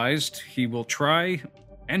paralyzed, he will try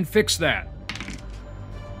and fix that.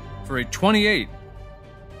 For a 28.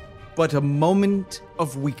 But a moment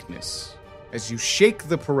of weakness as you shake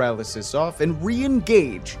the paralysis off and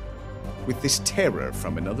re-engage with this terror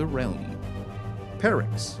from another realm.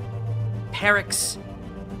 Perix. Perix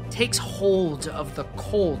takes hold of the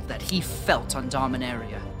cold that he felt on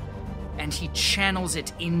Dominaria, and he channels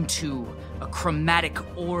it into a chromatic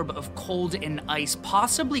orb of cold and ice,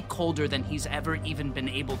 possibly colder than he's ever even been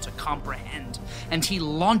able to comprehend, and he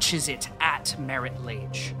launches it at Merit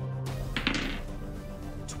Lage.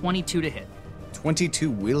 22 to hit. 22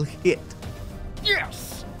 will hit.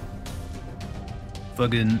 Yes!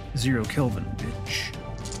 Fucking 0 Kelvin, bitch.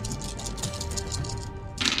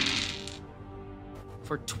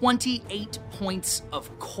 For 28 points of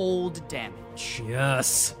cold damage.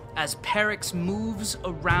 Yes. As Perix moves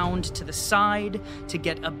around to the side to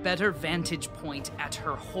get a better vantage point at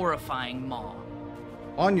her horrifying maw.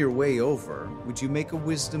 On your way over, would you make a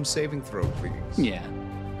wisdom saving throw, please? Yeah,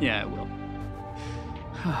 I will.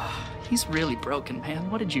 He's really broken,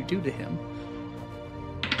 man. What did you do to him?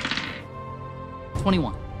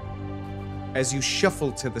 21. As you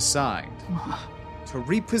shuffle to the side, to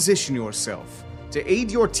reposition yourself, to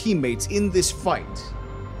aid your teammates in this fight,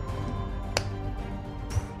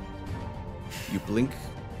 you blink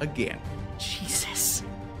again. Jesus.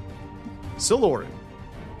 Saloran,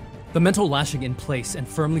 The mental lashing in place and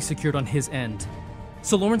firmly secured on his end,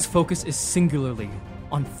 Soloran's focus is singularly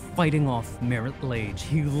on fighting off Merit Lage.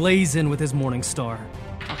 He lays in with his Morning Star.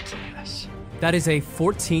 Yes. That is a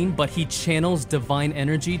 14, but he channels divine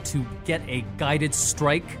energy to get a guided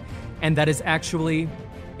strike, and that is actually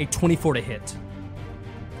a 24 to hit.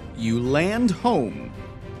 You land home.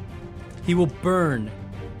 He will burn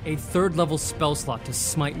a 3rd level spell slot to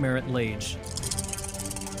smite Merit Lage.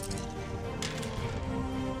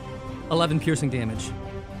 11 piercing damage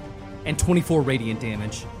and 24 radiant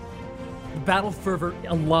damage. The battle fervor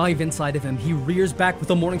alive inside of him. He rears back with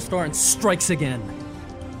the Morning Star and strikes again.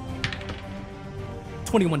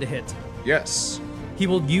 21 to hit. Yes. He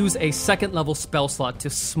will use a 2nd level spell slot to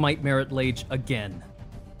smite Merit Lage again.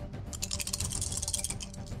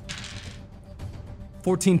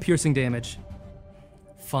 14 piercing damage.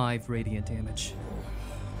 5 radiant damage.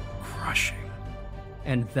 Crushing.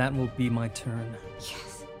 And that will be my turn.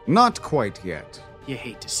 Yes. Not quite yet. You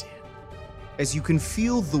hate to see it. As you can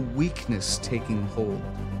feel the weakness taking hold,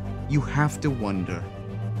 you have to wonder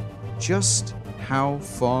just how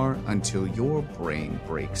far until your brain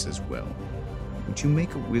breaks as well. Would you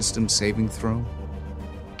make a wisdom saving throw?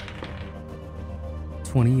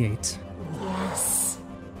 28. Yes.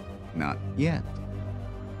 Not yet.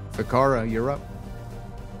 Ficarra, you're up.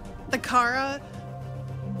 Ficarra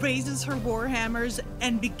raises her warhammers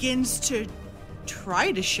and begins to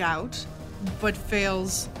try to shout, but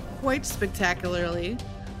fails quite spectacularly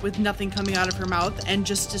with nothing coming out of her mouth, and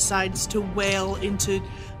just decides to wail into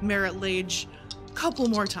Merit Lage a couple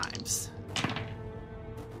more times.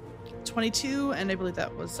 22, and I believe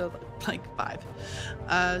that was like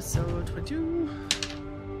 5. So 22.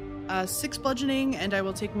 6 bludgeoning, and I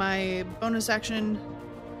will take my bonus action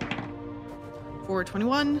for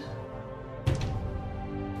 21.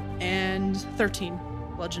 And 13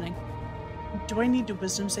 bludgeoning. Do I need to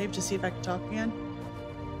wisdom save to see if I can talk again?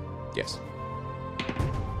 Yes.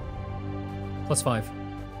 +5.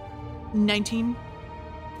 19.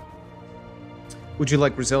 Would you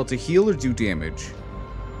like Rizal to heal or do damage?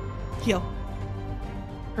 Heal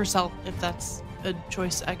herself, if that's a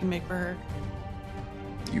choice I can make for her.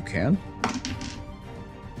 You can.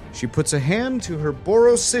 She puts a hand to her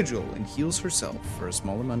Boros sigil and heals herself for a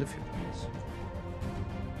small amount of hit points.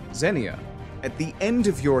 Xenia, at the end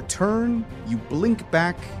of your turn, you blink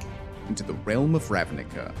back into the realm of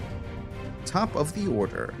Ravnica. Top of the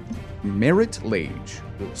order, Merit Lage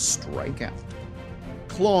will strike out.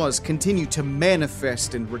 Claws continue to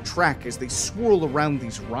manifest and retract as they swirl around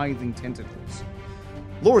these writhing tentacles.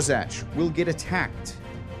 Lorzach will get attacked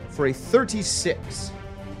for a 36.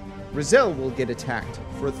 Rizal will get attacked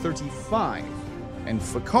for a 35. And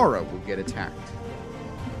Ficarra will get attacked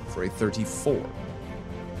for a 34.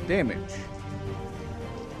 Damage.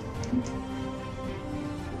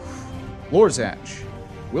 Lorzach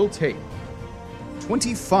will take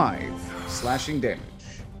 25 slashing damage.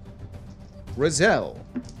 Rizal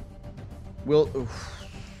will...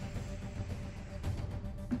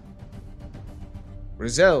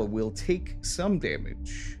 Rizal will take some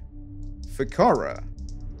damage. Ficarra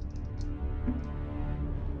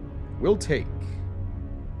will take...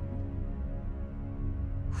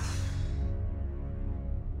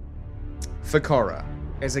 Ficarra,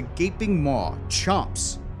 as a gaping maw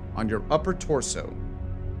chomps on your upper torso,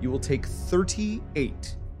 you will take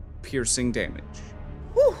 38 piercing damage.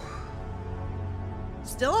 Whew.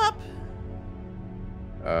 Still up.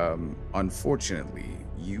 Unfortunately,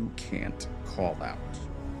 you can't call out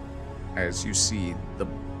as you see the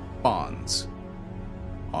bonds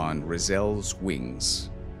on Rizal's wings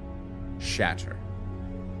shatter.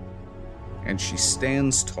 And she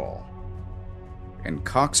stands tall and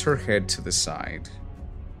cocks her head to the side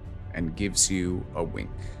and gives you a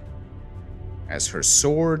wink as her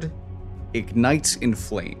sword ignites in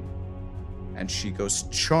flame and she goes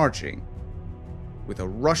charging with a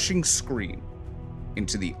rushing scream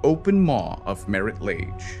into the open maw of Merit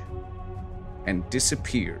Lage and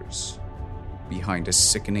disappears behind a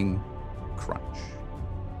sickening crunch.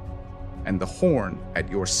 And the horn at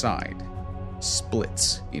your side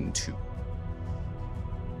splits in two.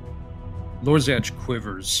 Lorzach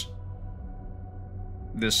quivers,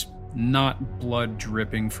 this not blood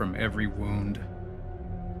dripping from every wound,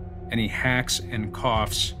 and he hacks and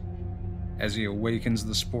coughs as he awakens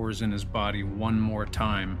the spores in his body one more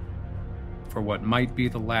time, for what might be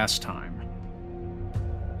the last time.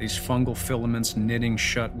 These fungal filaments knitting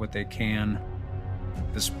shut what they can,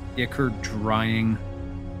 this ichor drying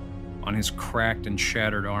on his cracked and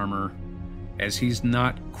shattered armor, as he's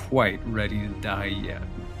not quite ready to die yet.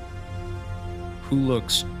 Who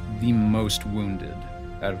looks the most wounded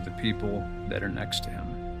out of the people that are next to him?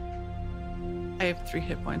 I have 3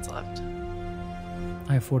 hit points left.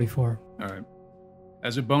 I have 44. All right.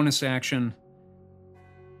 As a bonus action,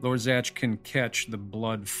 Lord Zatch can catch the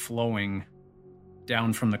blood flowing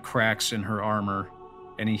down from the cracks in her armor,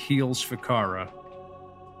 and he heals Ficarra.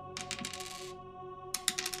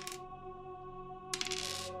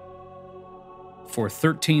 For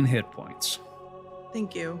 13 hit points.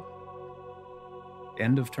 Thank you.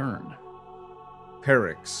 End of turn.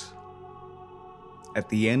 Perix, at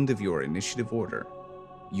the end of your initiative order,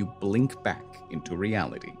 you blink back into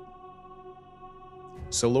reality.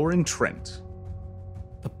 Soloran Trent.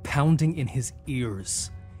 The pounding in his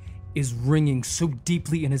ears is ringing so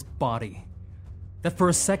deeply in his body that for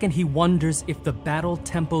a second he wonders if the battle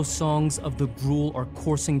tempo songs of the Gruul are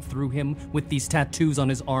coursing through him with these tattoos on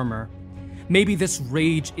his armor. Maybe this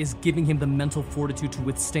rage is giving him the mental fortitude to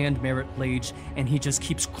withstand Merit Lage, and he just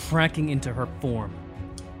keeps cracking into her form.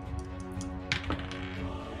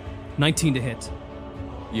 19 to hit.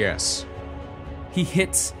 Yes. He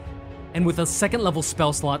hits, and with a second-level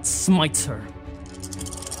spell slot, smites her.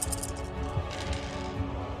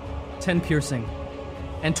 10 piercing,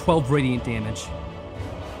 and 12 radiant damage.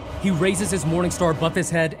 He raises his Morningstar above his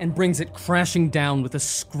head and brings it crashing down with a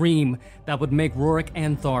scream that would make Rorik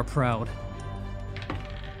Anthar proud.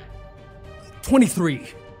 23.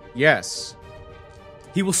 Yes.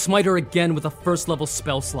 He will smite her again with a first-level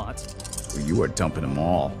spell slot. You are dumping them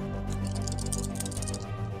all.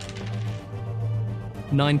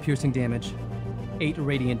 9 piercing damage, 8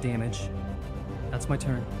 radiant damage. That's my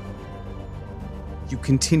turn. You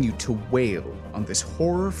continue to wail on this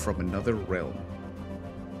horror from another realm,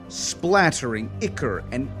 splattering ichor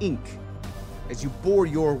and ink as you bore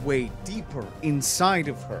your way deeper inside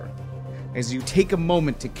of her. As you take a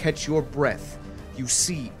moment to catch your breath, you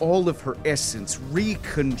see all of her essence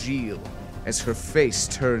recongeal as her face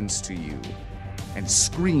turns to you and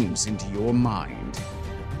screams into your mind.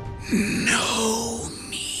 Know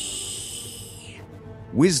me.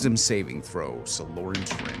 Wisdom saving throw, Soloran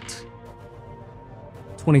Trent.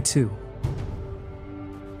 22.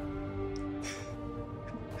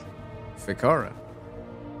 Ficarra.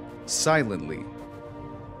 Silently,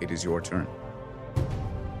 it is your turn.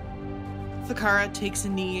 Ficarra takes a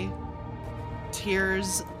knee,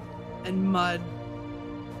 tears and mud,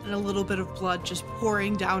 and a little bit of blood just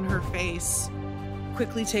pouring down her face.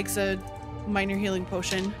 Quickly takes a minor healing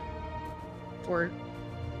potion for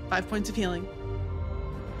 5 points of healing.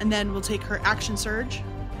 And then we'll take her action surge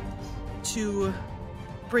to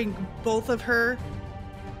bring both of her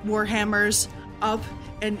warhammers up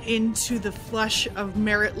and into the flesh of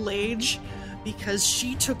Merit Lage, because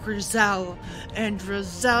she took Rizal, and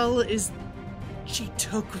she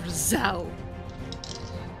took Rizal.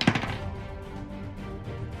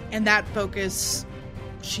 And that focus,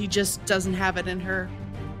 she just doesn't have it in her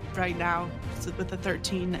right now. So with a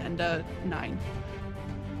 13 and a 9.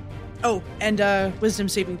 Oh, and a wisdom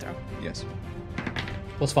saving throw. Yes.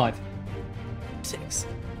 Plus 5. 6.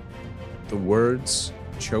 The words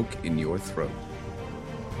choke in your throat.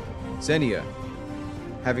 Xenia,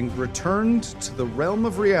 having returned to the realm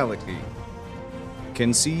of reality,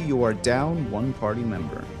 can see you are down one party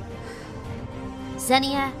member.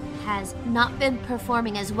 Xenia has not been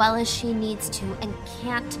performing as well as she needs to and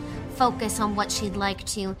can't focus on what she'd like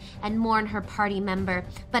to and mourn her party member,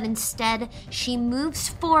 but instead she moves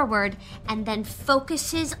forward and then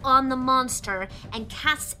focuses on the monster and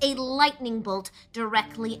casts a lightning bolt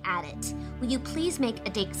directly at it. Will you please make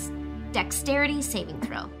a dexterity saving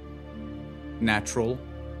throw? Natural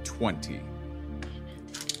 20.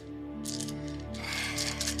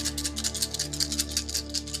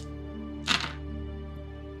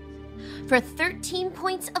 For 13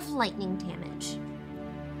 points of lightning damage.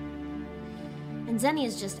 And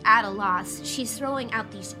Xenia's just at a loss. She's throwing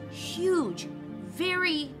out these huge,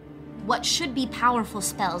 what should be powerful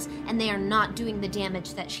spells, and they are not doing the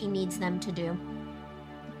damage that she needs them to do.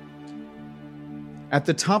 At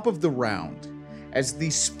the top of the round, as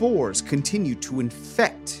these spores continue to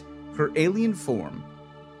infect her alien form,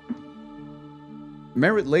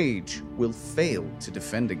 Merit Lage will fail to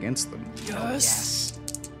defend against them. Yes.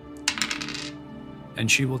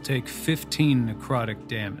 And she will take 15 necrotic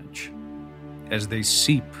damage as they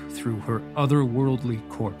seep through her otherworldly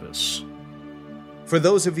corpus. For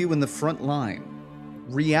those of you in the front line,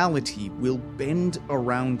 reality will bend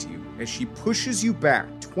around you as she pushes you back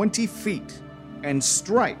 20 feet and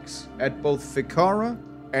strikes at both Ficarra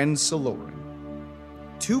and Soloran.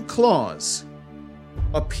 2 claws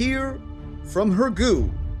appear from her goo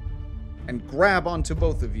and grab onto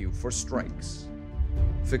both of you for strikes.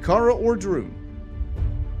 Ficarra or Droon,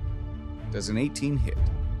 does an 18 hit?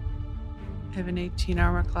 I have an 18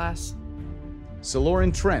 armor class.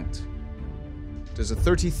 Saloran Trent, does a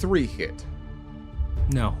 33 hit?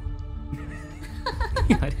 No.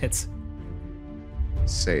 Yeah, it hits.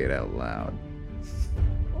 Say it out loud.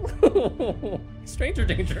 Stranger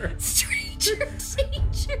danger. Stranger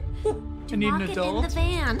danger. I need an adult.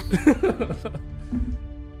 In the van.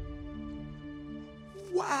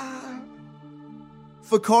 Wow.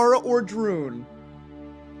 Fakara or Droon,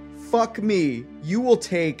 fuck me, you will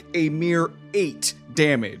take a mere 8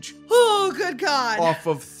 damage. Oh, good God. Off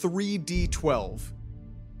of 3d12.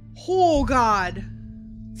 Oh, God.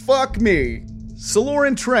 Fuck me.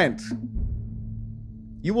 Saloran Trent,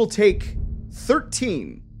 you will take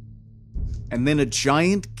 13. And then a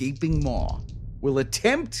giant gaping maw will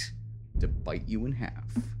attempt to bite you in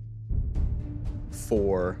half.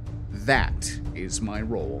 For that is my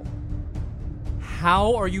roll.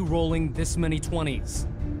 How are you rolling this many 20s?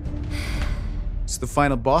 It's the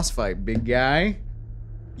final boss fight, big guy.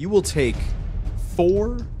 You will take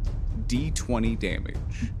 4 d20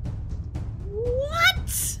 damage.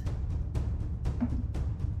 What?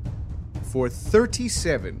 For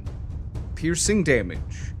 37 piercing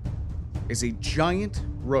damage is a giant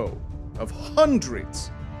row of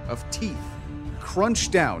hundreds of teeth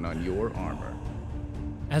crunched down on your armor.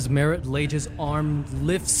 As Merritt Lage's arm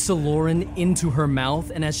lifts Saloran into her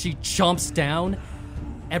mouth, and as she chomps down,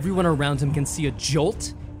 everyone around him can see a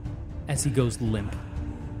jolt as he goes limp.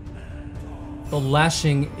 The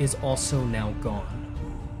lashing is also now gone.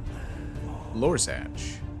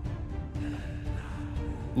 Lorzach.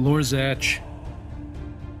 Lorzach,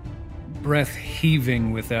 breath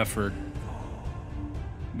heaving with effort,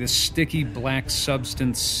 this sticky black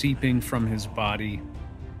substance seeping from his body,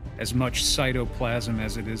 as much cytoplasm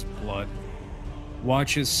as it is blood,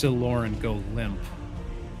 watches Saloran go limp,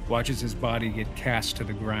 watches his body get cast to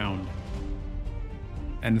the ground,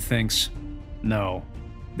 and thinks, no,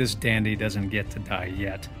 this dandy doesn't get to die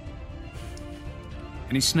yet.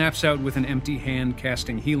 And he snaps out with an empty hand,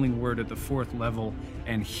 casting Healing Word at the 4th level,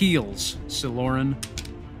 and heals Saloran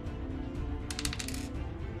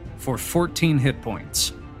for 14 hit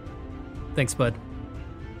points. Thanks, bud.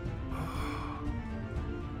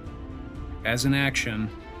 As an action,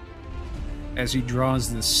 as he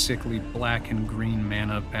draws this sickly black and green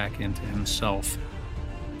mana back into himself,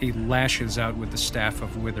 he lashes out with the Staff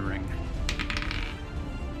of Withering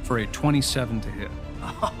for a 27 to hit.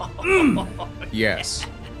 Yes.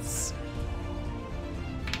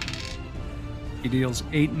 He deals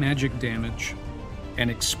 8 magic damage and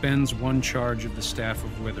expends 1 charge of the Staff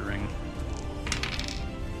of Withering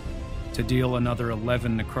to deal another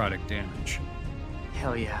 11 necrotic damage.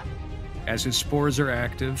 Hell yeah. As his spores are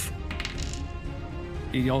active,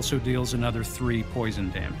 he also deals another 3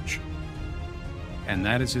 poison damage. And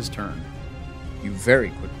that is his turn. You very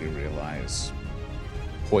quickly realize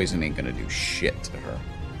poison ain't gonna do shit to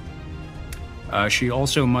her. She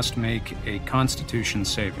also must make a Constitution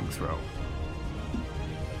saving throw.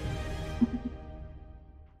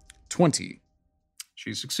 20.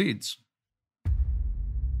 She succeeds.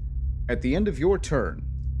 At the end of your turn,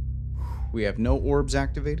 we have no orbs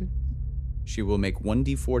activated. She will make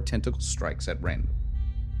 1d4 tentacle strikes at random.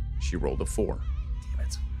 She rolled a 4. Damn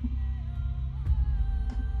it.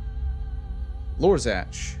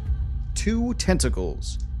 Lorzach, 2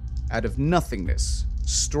 tentacles out of nothingness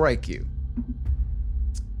strike you.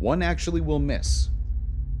 One actually will miss.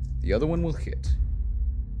 The other one will hit.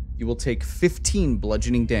 You will take 15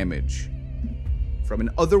 bludgeoning damage from an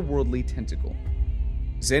otherworldly tentacle.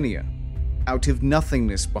 Xenia, out of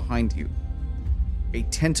nothingness behind you, a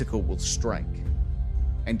tentacle will strike.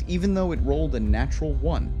 And even though it rolled a natural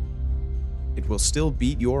 1, it will still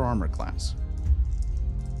beat your armor class.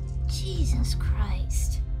 Jesus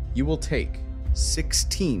Christ. You will take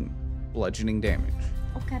 16 bludgeoning damage.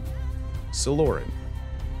 Okay. Saloran,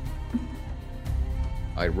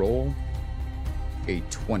 I roll a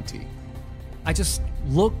 20. I just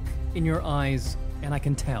look in your eyes and I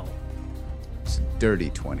can tell. It's a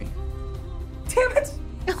dirty 20. Damn it!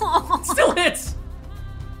 Still hits!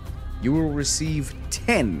 You will receive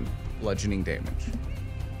 10 bludgeoning damage.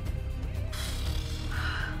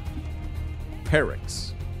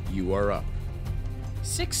 Perix, you are up.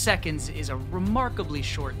 6 seconds is a remarkably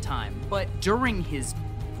short time, but during his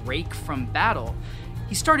break from battle,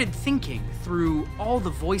 he started thinking through all the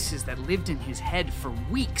voices that lived in his head for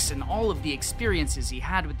weeks and all of the experiences he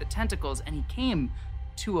had with the tentacles, and he came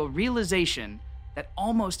to a realization that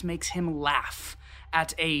almost makes him laugh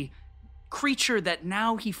at a creature that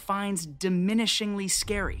now he finds diminishingly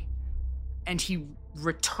scary. And he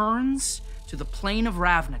returns to the plane of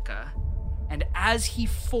Ravnica, and as he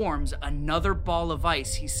forms another ball of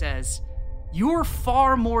ice, he says, You're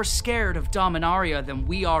far more scared of Dominaria than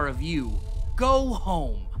we are of you. Go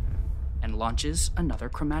home. And launches another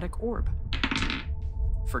chromatic orb.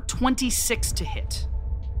 For 26 to hit.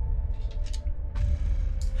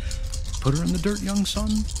 Put her in the dirt, young son.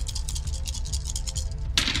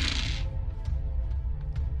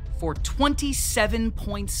 For 27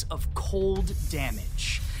 points of cold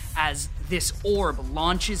damage, as this orb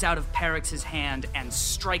launches out of Perix's hand and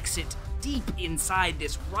strikes it deep inside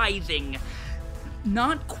this writhing,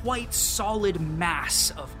 not quite solid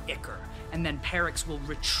mass of ichor, and then Perix will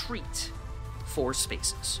retreat 4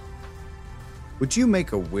 spaces. Would you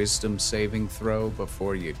make a wisdom saving throw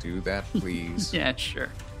before you do that, please? Yeah, sure.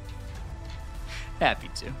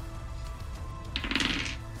 Happy to.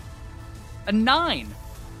 A 9.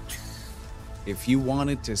 If you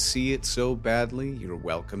wanted to see it so badly, you're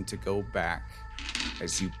welcome to go back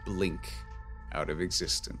as you blink out of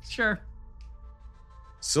existence. Sure.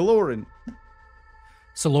 Saloran.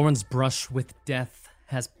 Saloran's brush with death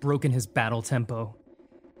has broken his battle tempo.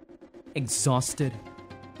 Exhausted,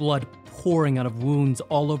 blood pouring out of wounds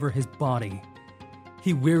all over his body,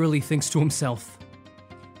 he wearily thinks to himself,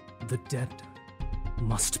 "The debt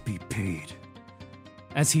must be paid,"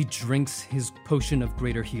 as he drinks his potion of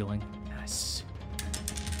greater healing. Yes.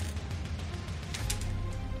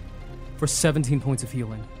 For 17 points of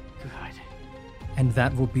healing. Good. And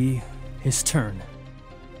that will be his turn.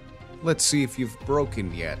 Let's see if you've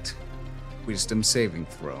broken yet. Wisdom saving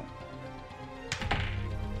throw.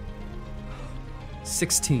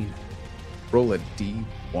 16. Roll a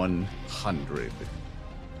D100.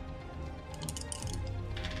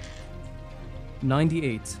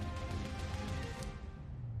 98.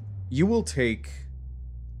 You will take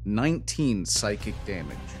 19 psychic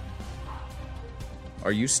damage.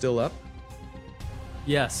 Are you still up?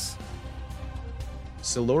 Yes.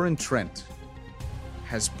 Saloran Trent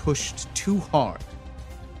has pushed too hard.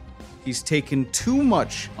 He's taken too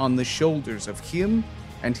much on the shoulders of him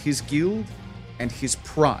and his guild and his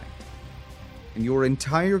pride. And your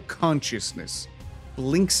entire consciousness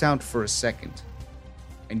blinks out for a second,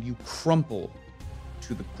 and you crumple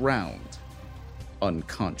to the ground,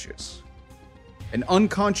 unconscious. An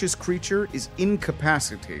unconscious creature is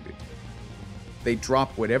incapacitated. They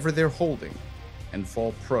drop whatever they're holding and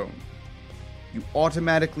fall prone. You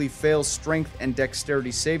automatically fail strength and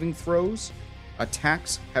dexterity saving throws,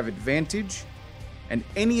 attacks have advantage, and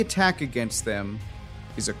any attack against them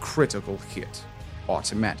is a critical hit,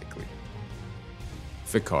 automatically.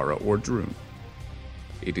 Fikara or Droon,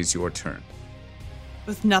 it is your turn.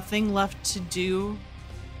 With nothing left to do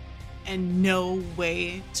and no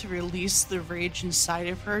way to release the rage inside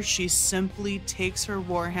of her, she simply takes her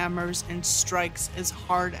warhammers and strikes as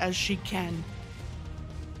hard as she can.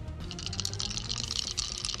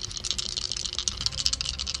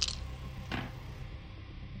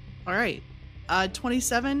 All right.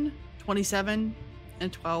 27, 27,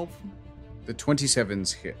 and 12. The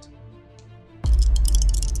 27's hit.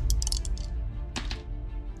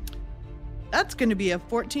 That's going to be a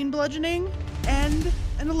 14 bludgeoning and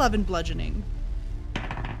an 11 bludgeoning.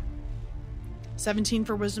 17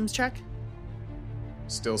 for wisdom's check.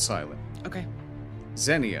 Still silent. Okay.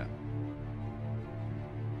 Xenia.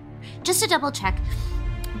 Just to double check,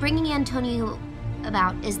 bringing Antonio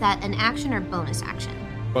about, is that an action or bonus action?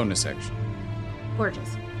 Bonus action.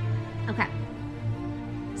 Gorgeous. Okay.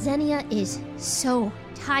 Xenia is so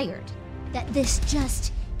tired that this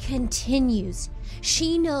just continues.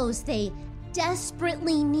 She knows they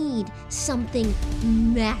desperately need something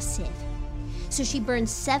massive. So she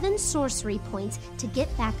burns 7 sorcery points to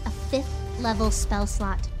get back a 5th level spell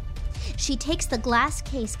slot. She takes the glass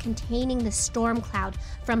case containing the storm cloud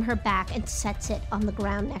from her back and sets it on the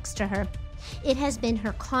ground next to her. It has been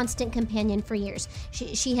her constant companion for years.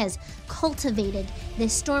 She has cultivated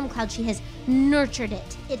this storm cloud. She has nurtured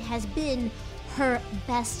it. It has been her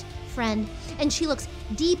best friend. And she looks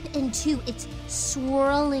deep into its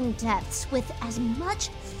swirling depths with as much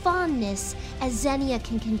fondness as Xenia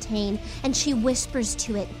can contain. And she whispers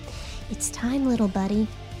to it, "It's time, little buddy."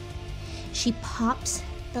 She pops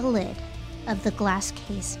the lid of the glass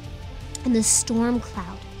case, and the storm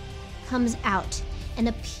cloud comes out and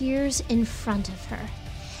appears in front of her.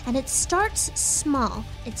 And it starts small,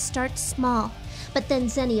 but then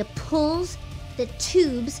Xenia pulls the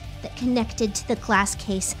tubes that connected to the glass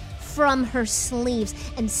case from her sleeves,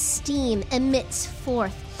 and steam emits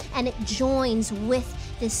forth, and it joins with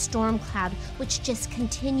this storm cloud, which just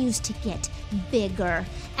continues to get bigger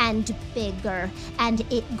and bigger, and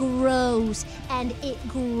it grows and it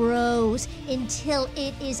grows until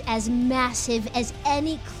it is as massive as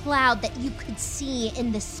any cloud that you could see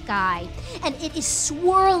in the sky. And it is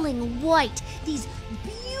swirling white these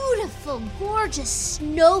beautiful, gorgeous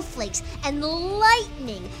snowflakes and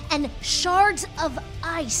lightning and shards of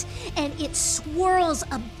ice, and it swirls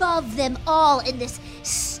above them all in this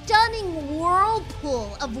stunning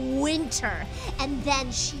whirlpool of winter. And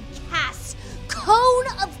then she casts Cone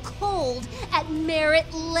of Cold at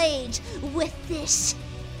Merit Lage with this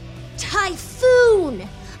typhoon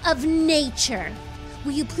of nature.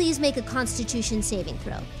 Will you please make a Constitution saving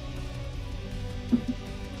throw?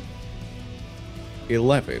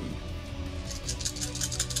 11.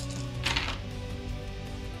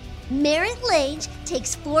 Merit Lage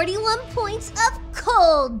takes 41 points of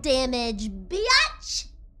cold damage, biatch!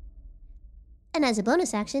 And as a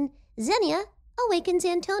bonus action, Xenia awakens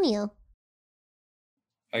Antonio.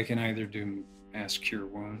 I can either do Mass Cure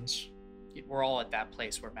Wounds. We're all at that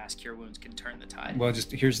place where Mass Cure Wounds can turn the tide. Well, just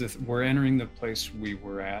here's we're entering the place we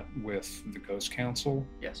were at with the Ghost Council.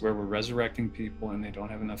 Yes. Where we're resurrecting people and they don't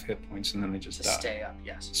have enough hit points and then they just die. Stay up,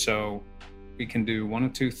 yes. So we can do one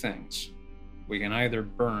of two things. We can either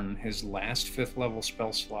burn his last 5th level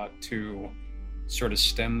spell slot to sort of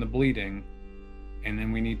stem the bleeding, and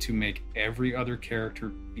then we need to make every other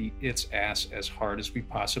character beat its ass as hard as we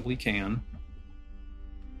possibly can.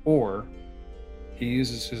 Or he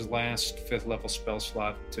uses his last 5th level spell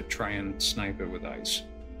slot to try and snipe it with ice.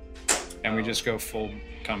 And we just go full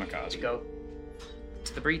kamikaze. We go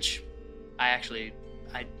to the breach. I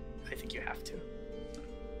think you have to.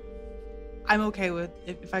 I'm okay with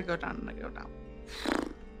if I go down, I go down.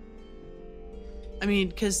 I mean,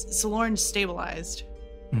 because Saloran's stabilized.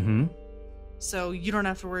 Mm-hmm. So you don't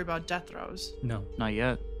have to worry about death throws. No. Not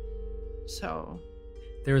yet. So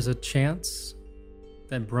There is a chance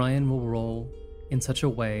that Brian will roll in such a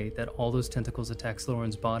way that all those tentacles attack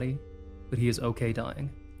Saloran's body, but he is okay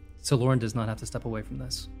dying. Saloran does not have to step away from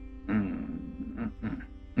this.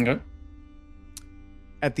 Okay.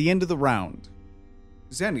 At the end of the round,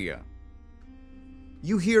 Xenia,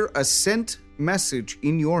 you hear a sent message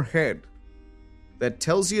in your head that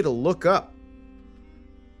tells you to look up.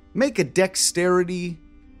 Make a dexterity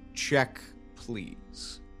check,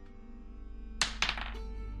 please.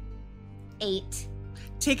 8.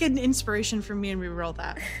 take an inspiration from me and reroll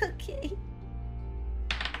that. Okay.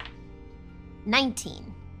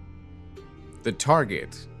 19. The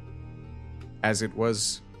target, as it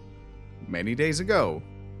was many days ago,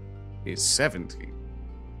 is 70.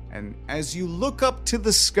 And as you look up to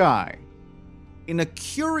the sky, in a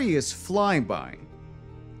curious flyby,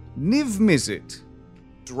 Niv Mizzet,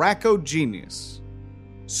 Draco Genius,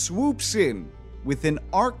 swoops in with an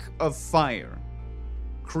arc of fire,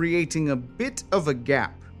 creating a bit of a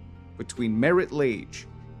gap between Merit Lage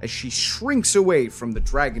as she shrinks away from the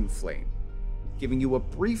dragon flame, giving you a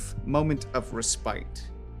brief moment of respite.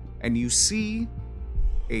 And you see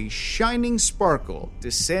a shining sparkle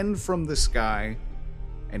descend from the sky,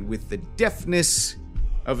 and with the deftness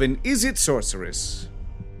of an Izzet sorceress,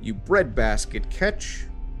 you breadbasket catch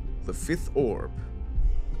the fifth orb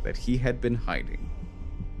that he had been hiding.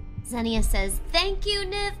 Xenia says, "Thank you,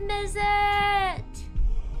 Niv Mizzet!"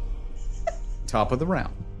 Top of the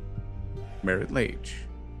round, Merit Lage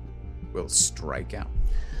will strike out.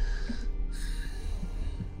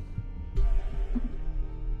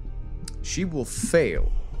 She will fail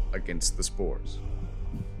against the spores.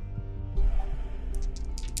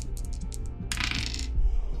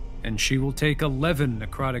 And she will take 11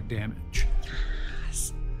 necrotic damage.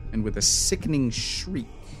 And with a sickening shriek,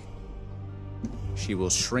 she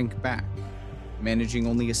will shrink back, managing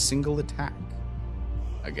only a single attack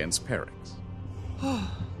against Perix.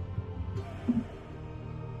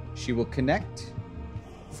 She will connect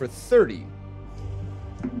for 30.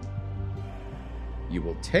 You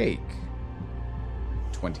will take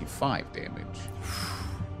 25 damage.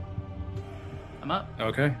 I'm up.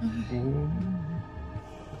 Okay.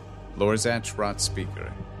 Lorzach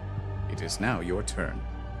Rotspeaker, it is now your turn.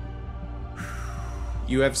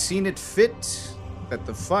 You have seen it fit that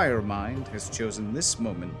the Fire Mind has chosen this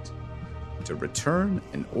moment to return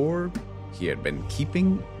an orb he had been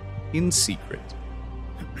keeping in secret.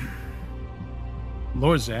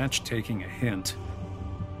 Lorzach, taking a hint,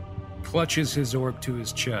 clutches his orb to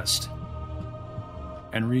his chest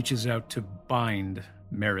and reaches out to bind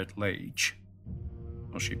Merit Lage.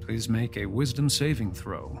 Will she please make a wisdom saving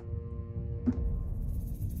throw?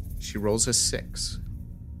 She rolls a 6.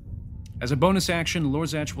 As a bonus action,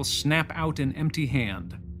 Lorzach will snap out an empty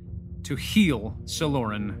hand to heal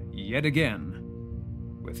Saloran yet again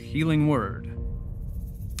with Healing Word.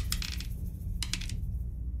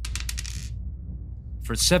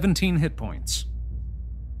 For 17 hit points.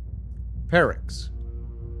 Perix.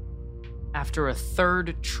 After a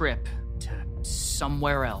third trip to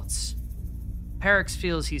somewhere else, Perix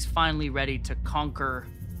feels he's finally ready to conquer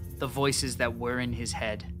the voices that were in his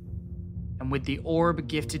head. And with the orb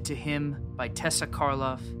gifted to him by Tessa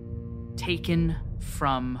Karlov, taken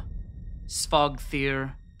from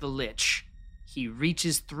Svogthir the Lich, he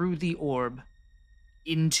reaches through the orb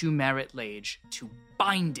into Marit Lage to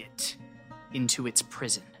bind it into its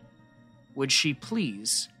prison. Would she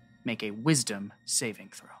please make a wisdom saving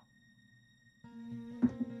throw?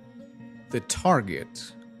 The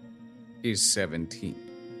target is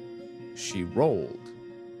 17. She rolled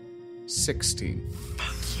 16.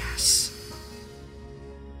 Yes.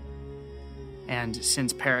 And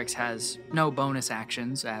since Perix has no bonus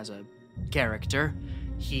actions as a character,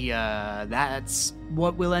 that's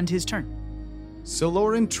what will end his turn.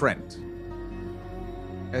 Soloran Trent,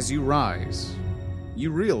 as you rise,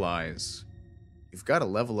 you realize you've got a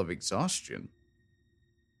level of exhaustion.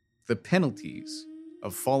 The penalties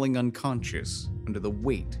of falling unconscious under the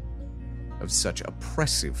weight of such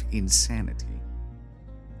oppressive insanity.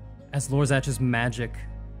 As Lorzach's magic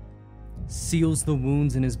seals the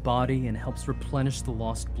wounds in his body and helps replenish the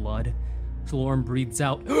lost blood, Soloran breathes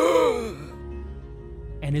out,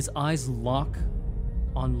 and his eyes lock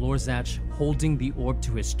on Lorzach holding the orb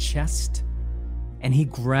to his chest, and he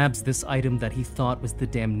grabs this item that he thought was the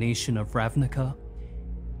damnation of Ravnica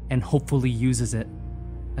and hopefully uses it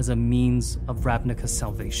as a means of Ravnica's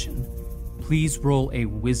salvation. Please roll a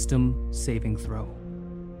wisdom saving throw.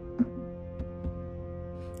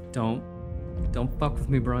 Don't fuck with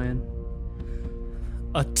me, Brian.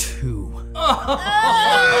 A 2.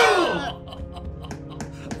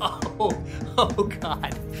 Oh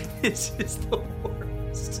God, this is the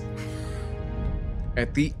worst.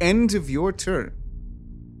 At the end of your turn,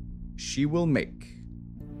 she will make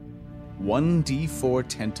 1d4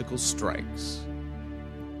 tentacle strikes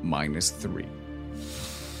 -3.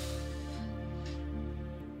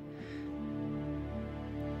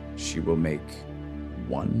 She will make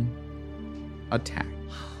 1 attack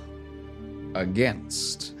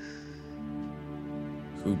against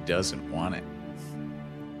who doesn't want it.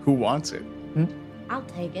 Who wants it? I'll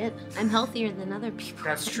take it. I'm healthier than other people.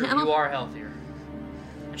 That's true. now. You are healthier.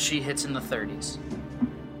 She hits in the 30s.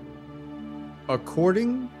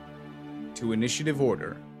 According to initiative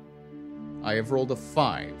order, I have rolled a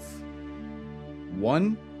 5.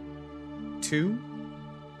 1, 2,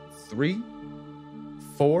 3,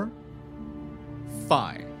 4,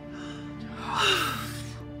 5.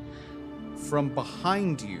 From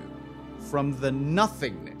behind you, from the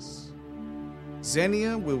nothingness,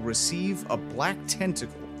 Xenia will receive a black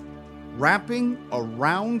tentacle wrapping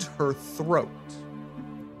around her throat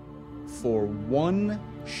for 1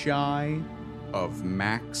 shy of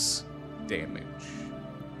max damage.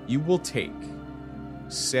 You will take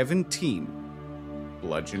 17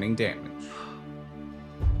 bludgeoning damage.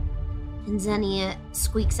 And Xenia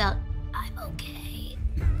squeaks out, "I'm okay."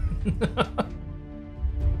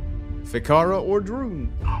 Fikara or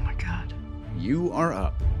Droon, Oh my god. you are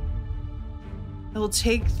up. I will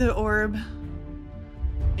take the orb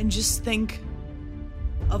and just think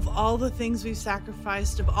of all the things we've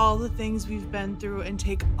sacrificed, of all the things we've been through, and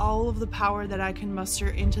take all of the power that I can muster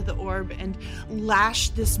into the orb and lash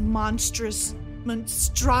this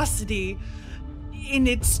monstrosity in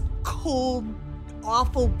its cold,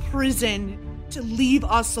 awful prison to leave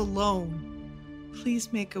us alone.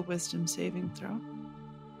 Please make a wisdom saving throw.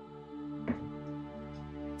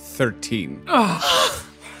 13.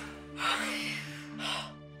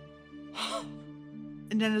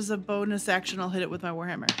 And then as a bonus action, I'll hit it with my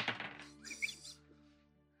Warhammer.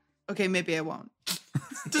 Okay, maybe I won't.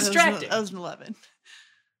 Distracting. That was an 11.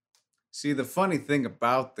 See, the funny thing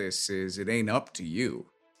about this is it ain't up to you.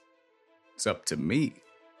 It's up to me.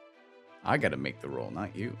 I gotta make the roll,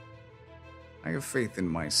 not you. I have faith in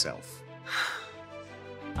myself.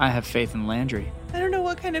 I have faith in Landry. I don't know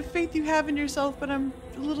what kind of faith you have in yourself, but I'm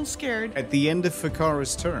a little scared. At the end of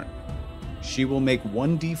Fikara's turn, she will make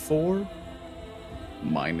 1d4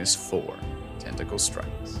 -4 tentacle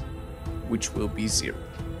strikes, which will be 0.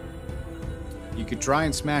 You could try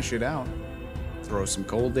and smash it out. Throw some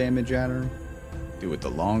cold damage at her. Do it the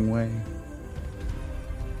long way.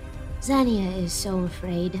 Xenia is so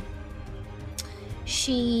afraid.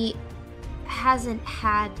 She hasn't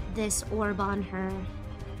had this orb on her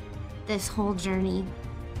this whole journey.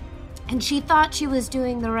 And she thought she was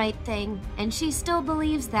doing the right thing, and she still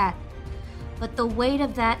believes that. But the weight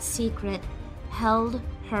of that secret held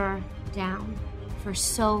her down for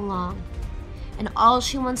so long. And all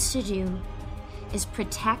she wants to do is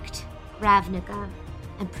protect Ravnica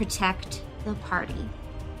and protect the party.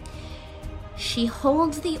 She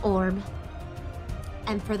holds the orb,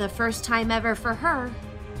 and for the first time ever for her,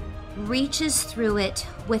 reaches through it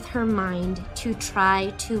with her mind to try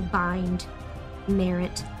to bind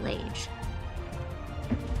Merit Lage.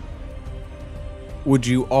 Would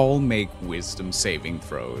you all make wisdom saving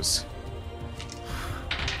throws?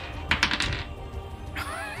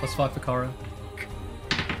 +5 for Kara.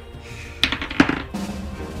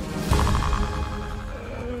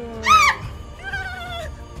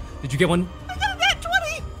 Did you get one? I got that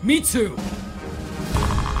 20! Me too!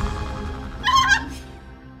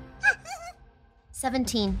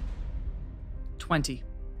 17. 20.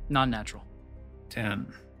 Non-natural.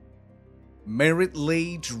 10. Merit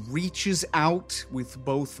Lage reaches out with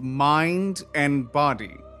both mind and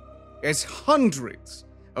body as hundreds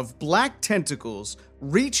of black tentacles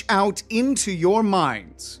reach out into your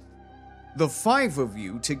minds. The 5 of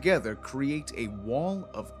you together create a wall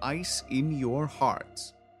of ice in your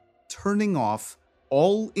hearts, turning off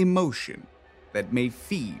all emotion that may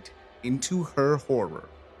feed into her horror.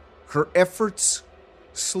 Her efforts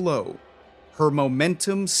slow, her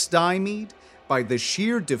momentum stymied by the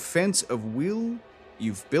sheer defense of will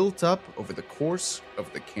you've built up over the course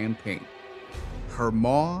of the campaign. Her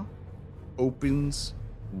maw opens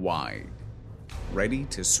wide, ready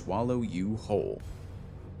to swallow you whole.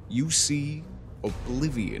 You see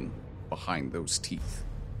oblivion behind those teeth,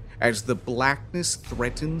 as the blackness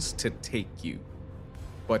threatens to take you.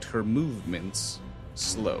 But her movements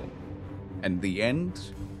slow, and the end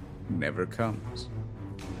never comes.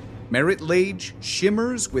 Merit Lage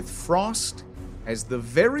shimmers with frost as the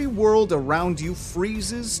very world around you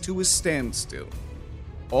freezes to a standstill.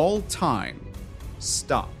 All time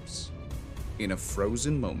stops in a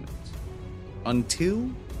frozen moment, until,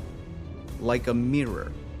 like a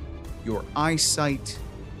mirror, your eyesight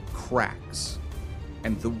cracks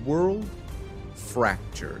and the world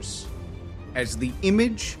fractures as the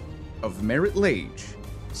image of Merit Lage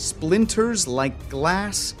splinters like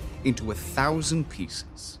glass into 1,000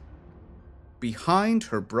 pieces. Behind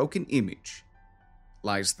her broken image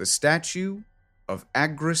lies the statue of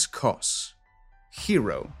Agris Kos,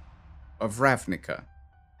 hero of Ravnica,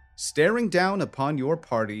 staring down upon your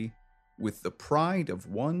party with the pride of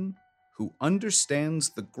one who understands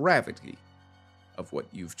the gravity of what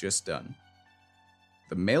you've just done.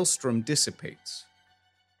 The maelstrom dissipates,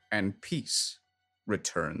 and peace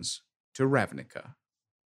returns to Ravnica.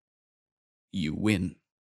 You win.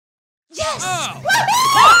 Yes! Oh.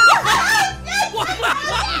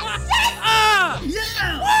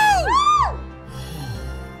 Yeah! Woo!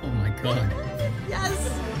 Oh my god. Yes!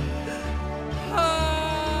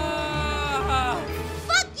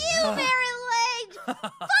 Fuck you, Merit Lage!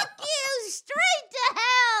 Fuck you! Straight to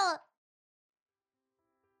hell!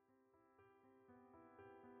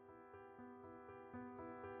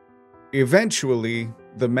 Eventually,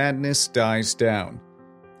 the madness dies down.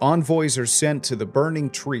 Envoys are sent to the Burning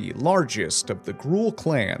Tree, largest of the Gruul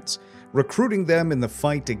clans, recruiting them in the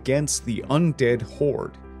fight against the undead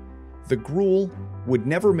horde. The Gruul would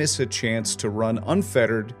never miss a chance to run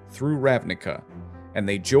unfettered through Ravnica, and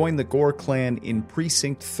they join the Gore clan in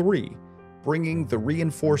Precinct 3, bringing the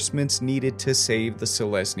reinforcements needed to save the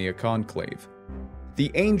Selesnya Conclave.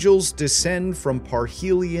 The Angels descend from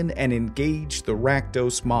Parhelion and engage the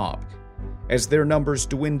Rakdos mob. As their numbers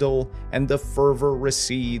dwindle and the fervor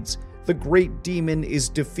recedes, the great demon is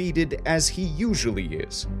defeated as he usually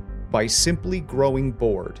is, by simply growing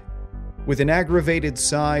bored. With an aggravated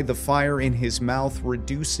sigh, the fire in his mouth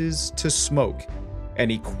reduces to smoke,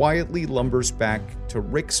 and he quietly lumbers back to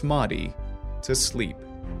Rix Mahdi to sleep.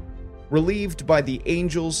 Relieved by the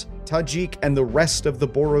Angels, Tajik and the rest of the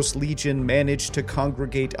Boros Legion manage to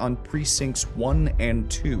congregate on Precincts 1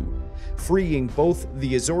 and 2, freeing both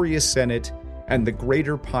the Azoria Senate and the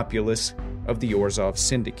greater populace of the Orzhov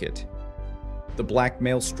Syndicate. The Black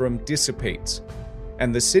Maelstrom dissipates,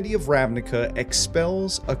 and the city of Ravnica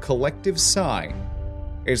expels a collective sigh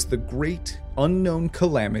as the great unknown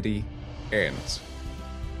calamity ends.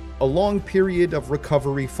 A long period of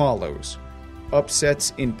recovery follows.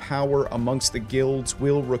 Upsets in power amongst the guilds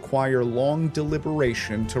will require long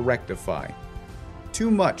deliberation to rectify. Too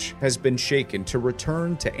much has been shaken to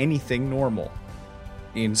return to anything normal.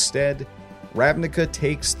 Instead, Ravnica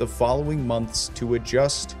takes the following months to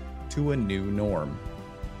adjust to a new norm.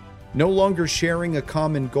 No longer sharing a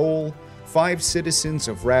common goal, 5 citizens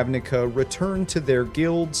of Ravnica return to their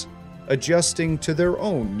guilds, adjusting to their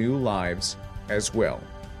own new lives as well.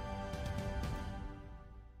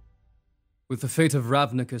 With the fate of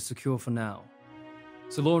Ravnica secure for now,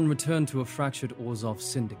 Solorn returned to a fractured Orzhov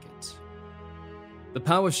syndicate. The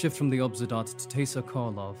power shift from the Obzedat to Teysa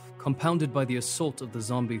Karlov, compounded by the assault of the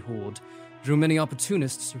zombie horde, drew many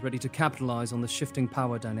opportunists ready to capitalize on the shifting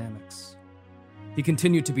power dynamics. He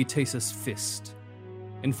continued to be Tasa's fist,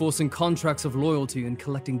 enforcing contracts of loyalty and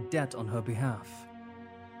collecting debt on her behalf,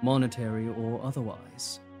 monetary or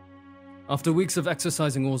otherwise. After weeks of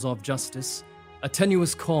exercising Orzhov justice, a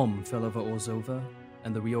tenuous calm fell over Orzhova,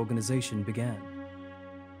 and the reorganization began.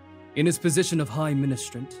 In his position of High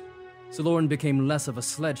Ministrant, Saloran became less of a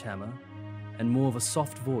sledgehammer and more of a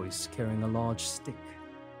soft voice carrying a large stick.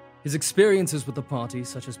 His experiences with the party,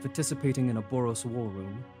 such as participating in a Boros war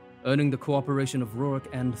room, earning the cooperation of Rurik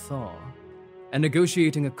and Thar, and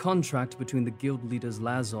negotiating a contract between the guild leaders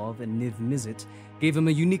Lazov and Niv Mizzet, gave him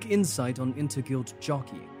a unique insight on inter-guild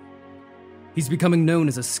jockeying. He's becoming known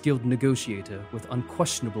as a skilled negotiator with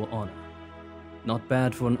unquestionable honor. Not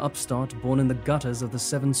bad for an upstart born in the gutters of the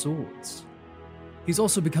Seven Swords. He's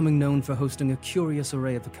also becoming known for hosting a curious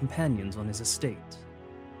array of companions on his estate.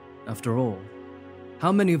 After all,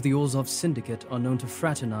 how many of the Orzhov Syndicate are known to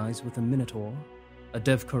fraternize with a Minotaur, a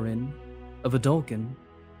Devkarin, a Vidalkin,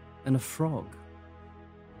 and a frog?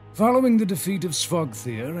 Following the defeat of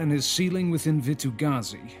Svogthir and his sealing within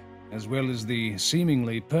Vitu-Ghazi, as well as the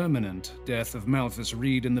seemingly permanent death of Malphas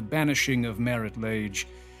Reed and the banishing of Merit Lage,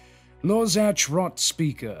 Lorzach Rot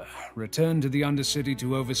Speaker returned to the Undercity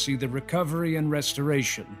to oversee the recovery and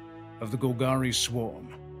restoration of the Golgari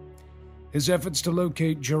Swarm. His efforts to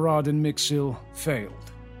locate Gerard and Mixil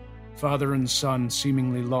failed. Father and son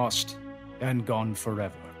seemingly lost and gone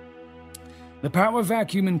forever. The power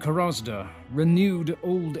vacuum in Korozda renewed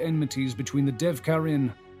old enmities between the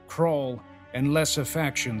Devkarin, Krall, and lesser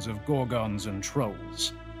factions of Gorgons and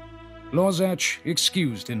Trolls. Lorzach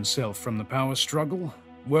excused himself from the power struggle,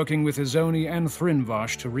 working with Izoni and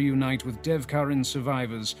Thrinvash to reunite with Devkarin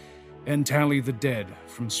survivors and tally the dead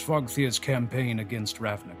from Svogthir's campaign against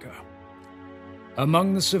Ravnica.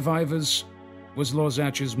 Among the survivors was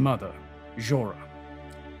Lorzach's mother, Jorah,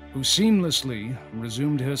 who seamlessly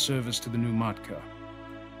resumed her service to the new Matka.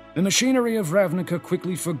 The machinery of Ravnica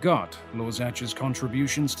quickly forgot Lorzach's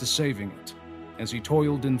contributions to saving it, as he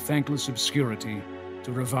toiled in thankless obscurity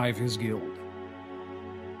to revive his guild.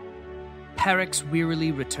 Perix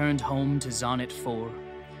wearily returned home to Zonnet 4.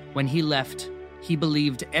 When he left, he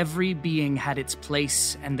believed every being had its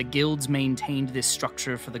place and the guilds maintained this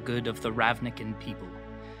structure for the good of the Ravnican people.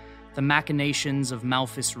 The machinations of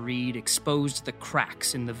Malphas Reed exposed the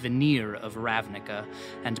cracks in the veneer of Ravnica,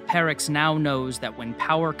 and Perix now knows that when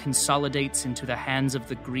power consolidates into the hands of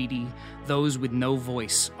the greedy, those with no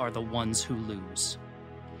voice are the ones who lose.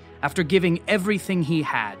 After giving everything he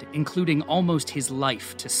had, including almost his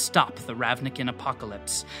life, to stop the Ravnican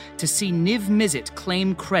apocalypse, to see Niv Mizzet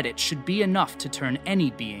claim credit should be enough to turn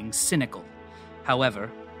any being cynical.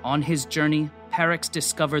 However, on his journey, Perix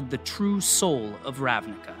discovered the true soul of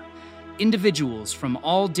Ravnica. Individuals from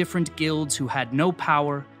all different guilds who had no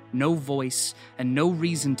power, no voice, and no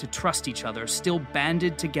reason to trust each other still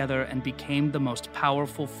banded together and became the most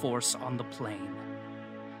powerful force on the plane.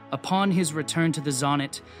 Upon his return to the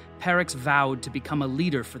Zonnet, Perix vowed to become a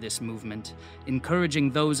leader for this movement,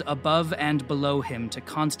 encouraging those above and below him to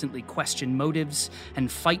constantly question motives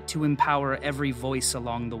and fight to empower every voice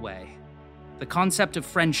along the way. The concept of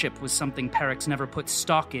friendship was something Perix never put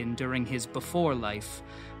stock in during his before life,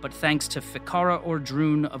 but thanks to Ficarra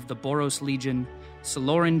Ordrun of the Boros Legion,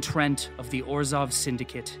 Saloran Trent of the Orzhov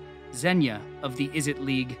Syndicate, Xenia of the Izzet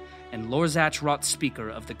League, and Lorzach Rot Speaker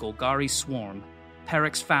of the Golgari Swarm,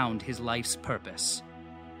 Perix found his life's purpose.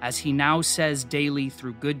 As he now says daily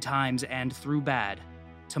through good times and through bad,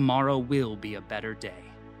 tomorrow will be a better day.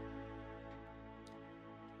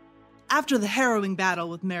 After the harrowing battle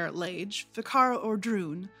with Merit Lage, Ficarra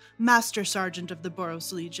Ordrun, Master Sergeant of the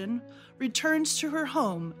Boros Legion, returns to her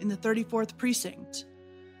home in the 34th Precinct.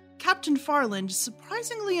 Captain Farland,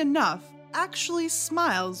 surprisingly enough, actually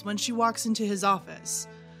smiles when she walks into his office.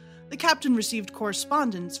 The captain received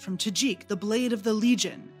correspondence from Tajik, the Blade of the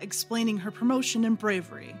Legion, explaining her promotion and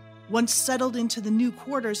bravery. Once settled into the new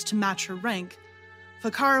quarters to match her rank,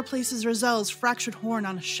 Ficarra places Rozelle's fractured horn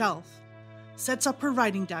on a shelf, sets up her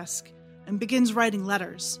writing desk, and begins writing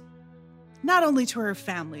letters. Not only to her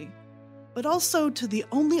family, but also to the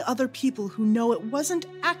only other people who know it wasn't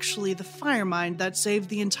actually the Firemind that saved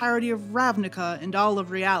the entirety of Ravnica and all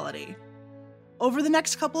of reality. Over the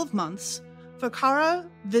next couple of months, Ficarra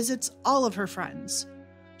visits all of her friends.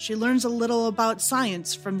 She learns a little about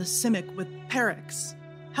science from the Simic with Perix,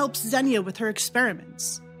 helps Xenia with her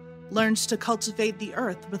experiments, learns to cultivate the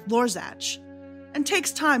earth with Lorzach, and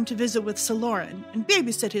takes time to visit with Saloran and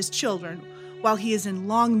babysit his children while he is in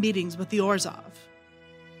long meetings with the Orzhov.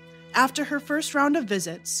 After her first round of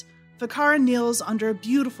visits, Ficarra kneels under a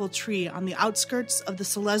beautiful tree on the outskirts of the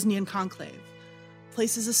Selesnian Conclave,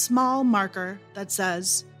 places a small marker that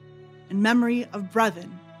says, in memory of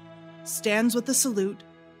Brevin, stands with a salute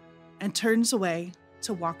and turns away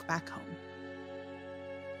to walk back home.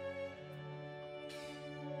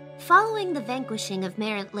 Following the vanquishing of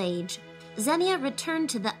Merit Lage, Xenia returned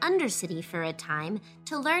to the Undercity for a time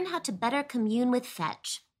to learn how to better commune with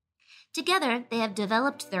Fetch. Together, they have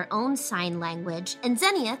developed their own sign language, and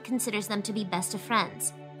Xenia considers them to be best of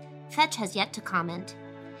friends. Fetch has yet to comment.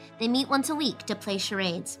 They meet once a week to play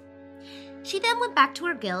charades. She then went back to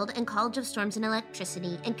her guild and College of Storms and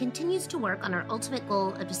Electricity and continues to work on her ultimate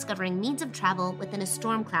goal of discovering means of travel within a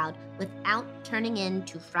storm cloud without turning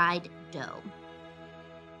into fried dough.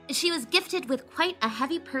 She was gifted with quite a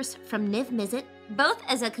heavy purse from Niv Mizzet, both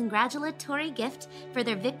as a congratulatory gift for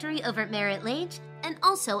their victory over Merit Lage and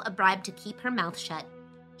also a bribe to keep her mouth shut.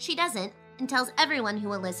 She doesn't, and tells everyone who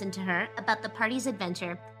will listen to her about the party's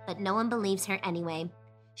adventure, but no one believes her anyway.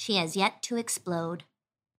 She has yet to explode.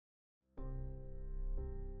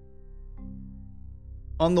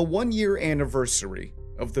 On the 1-year anniversary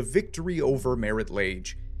of the victory over Merit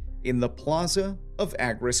Lage, in the plaza of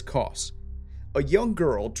Agris Kos, a young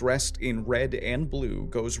girl dressed in red and blue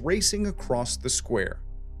goes racing across the square.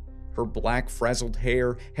 Her black frazzled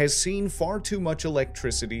hair has seen far too much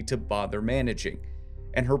electricity to bother managing,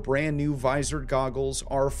 and her brand new visored goggles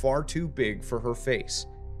are far too big for her face,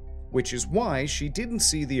 which is why she didn't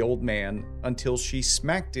see the old man until she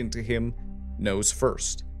smacked into him nose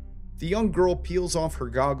first. The young girl peels off her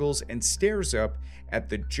goggles and stares up at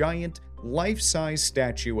the giant, life-size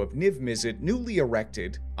statue of Niv Mizzet newly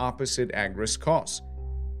erected opposite Agris Kos.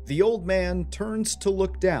 The old man turns to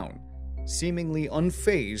look down, seemingly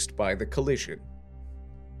unfazed by the collision.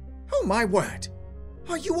 Oh my word!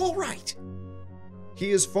 Are you all right? He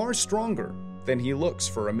is far stronger than he looks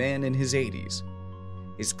for a man in his 80s.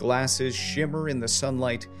 His glasses shimmer in the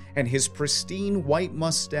sunlight, and his pristine white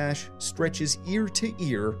mustache stretches ear to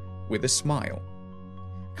ear with a smile.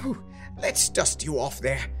 Oh, let's dust you off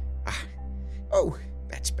there. Oh,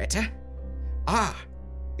 that's better.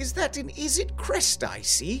 Is that an Izzet crest I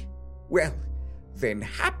see? Well, then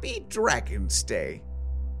happy Dragon's Day.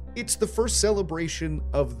 It's the first celebration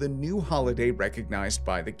of the new holiday recognized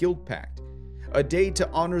by the Guild Pact, a day to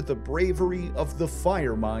honor the bravery of the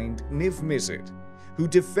Firemind Niv Mizzet, who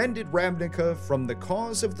defended Ravnica from the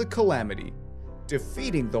cause of the calamity,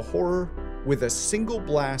 defeating the horror with a single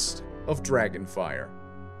blast of dragonfire.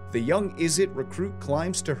 The young Izzet recruit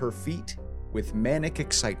climbs to her feet with manic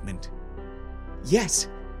excitement. Yes,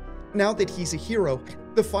 now that he's a hero,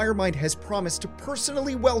 the Firemind has promised to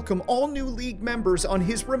personally welcome all new League members on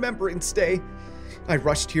his Remembrance Day. I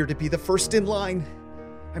rushed here to be the first in line.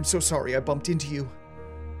 I'm so sorry I bumped into you.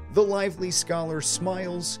 The lively scholar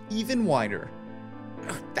smiles even wider.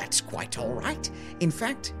 That's quite all right. In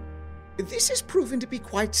fact, this has proven to be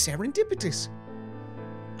quite serendipitous.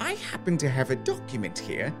 I happen to have a document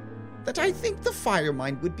here that I think the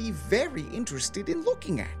Firemind would be very interested in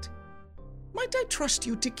looking at. Might I trust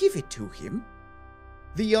you to give it to him?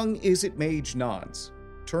 The young Izzet mage nods,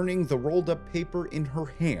 turning the rolled-up paper in her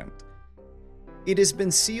hand. It has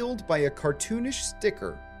been sealed by a cartoonish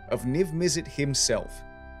sticker of Niv Mizzet himself,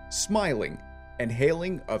 smiling and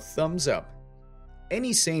hailing a thumbs up.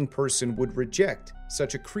 Any sane person would reject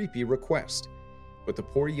such a creepy request, but the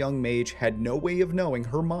poor young mage had no way of knowing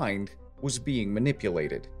her mind was being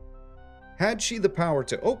manipulated. Had she the power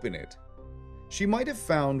to open it, she might have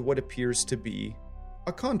found what appears to be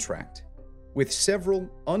a contract, with several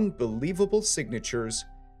unbelievable signatures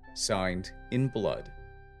signed in blood.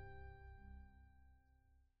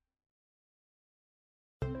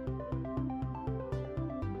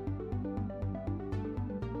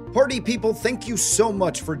 Party people, thank you so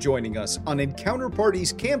much for joining us on Encounter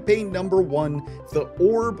Party's campaign number 1, The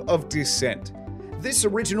Orb of Descent. This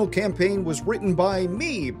original campaign was written by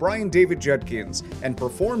me, Brian David Judkins, and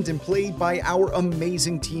performed and played by our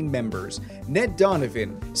amazing team members, Ned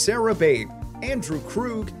Donovan, Sarah Babe, Andrew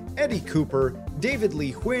Krug, Eddie Cooper, David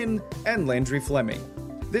Lee Huynh, and Landry Fleming.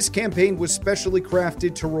 This campaign was specially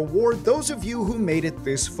crafted to reward those of you who made it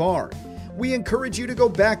this far. We encourage you to go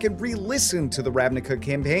back and re-listen to the Ravnica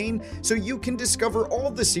campaign so you can discover all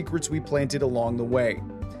the secrets we planted along the way.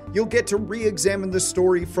 You'll get to re-examine the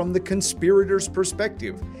story from the conspirator's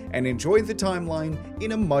perspective and enjoy the timeline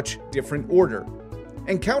in a much different order.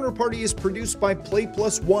 Encounter Party is produced by Play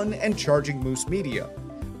Plus One and Charging Moose Media,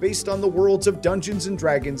 based on the worlds of Dungeons &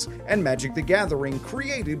 Dragons and Magic the Gathering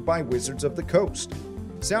created by Wizards of the Coast.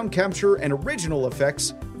 Sound capture and original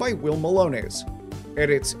effects by Will Malones.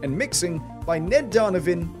 Edits and mixing by Ned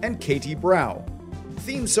Donovan and Katie Brow.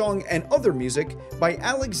 Theme song and other music by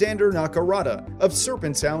Alexander Nakarada of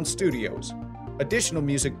Serpent Sound Studios. Additional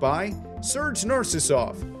music by Serge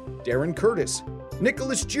Narcisov. Darren Curtis,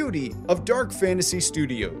 Nicholas Judy of Dark Fantasy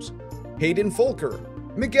Studios, Hayden Folker,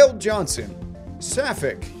 Miguel Johnson,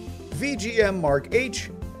 Sapphic, VGM Mark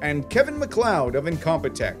H, and Kevin McLeod of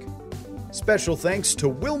Incompetech. Special thanks to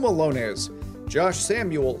Will Malones, Josh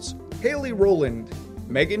Samuels, Haley Rowland,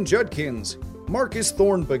 Megan Judkins, Marcus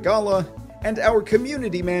Thorne Bagala, and our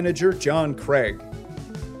community manager, John Craig.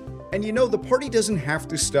 And you know, the party doesn't have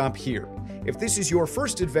to stop here. If this is your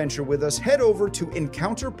first adventure with us, head over to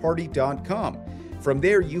encounterparty.com. From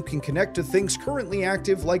there, you can connect to things currently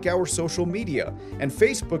active like our social media and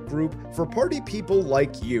Facebook group for party people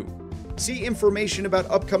like you. See information about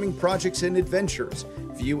upcoming projects and adventures,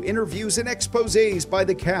 view interviews and exposés by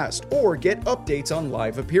the cast, or get updates on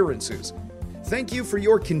live appearances. Thank you for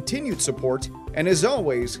your continued support, and as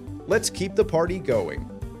always, let's keep the party going.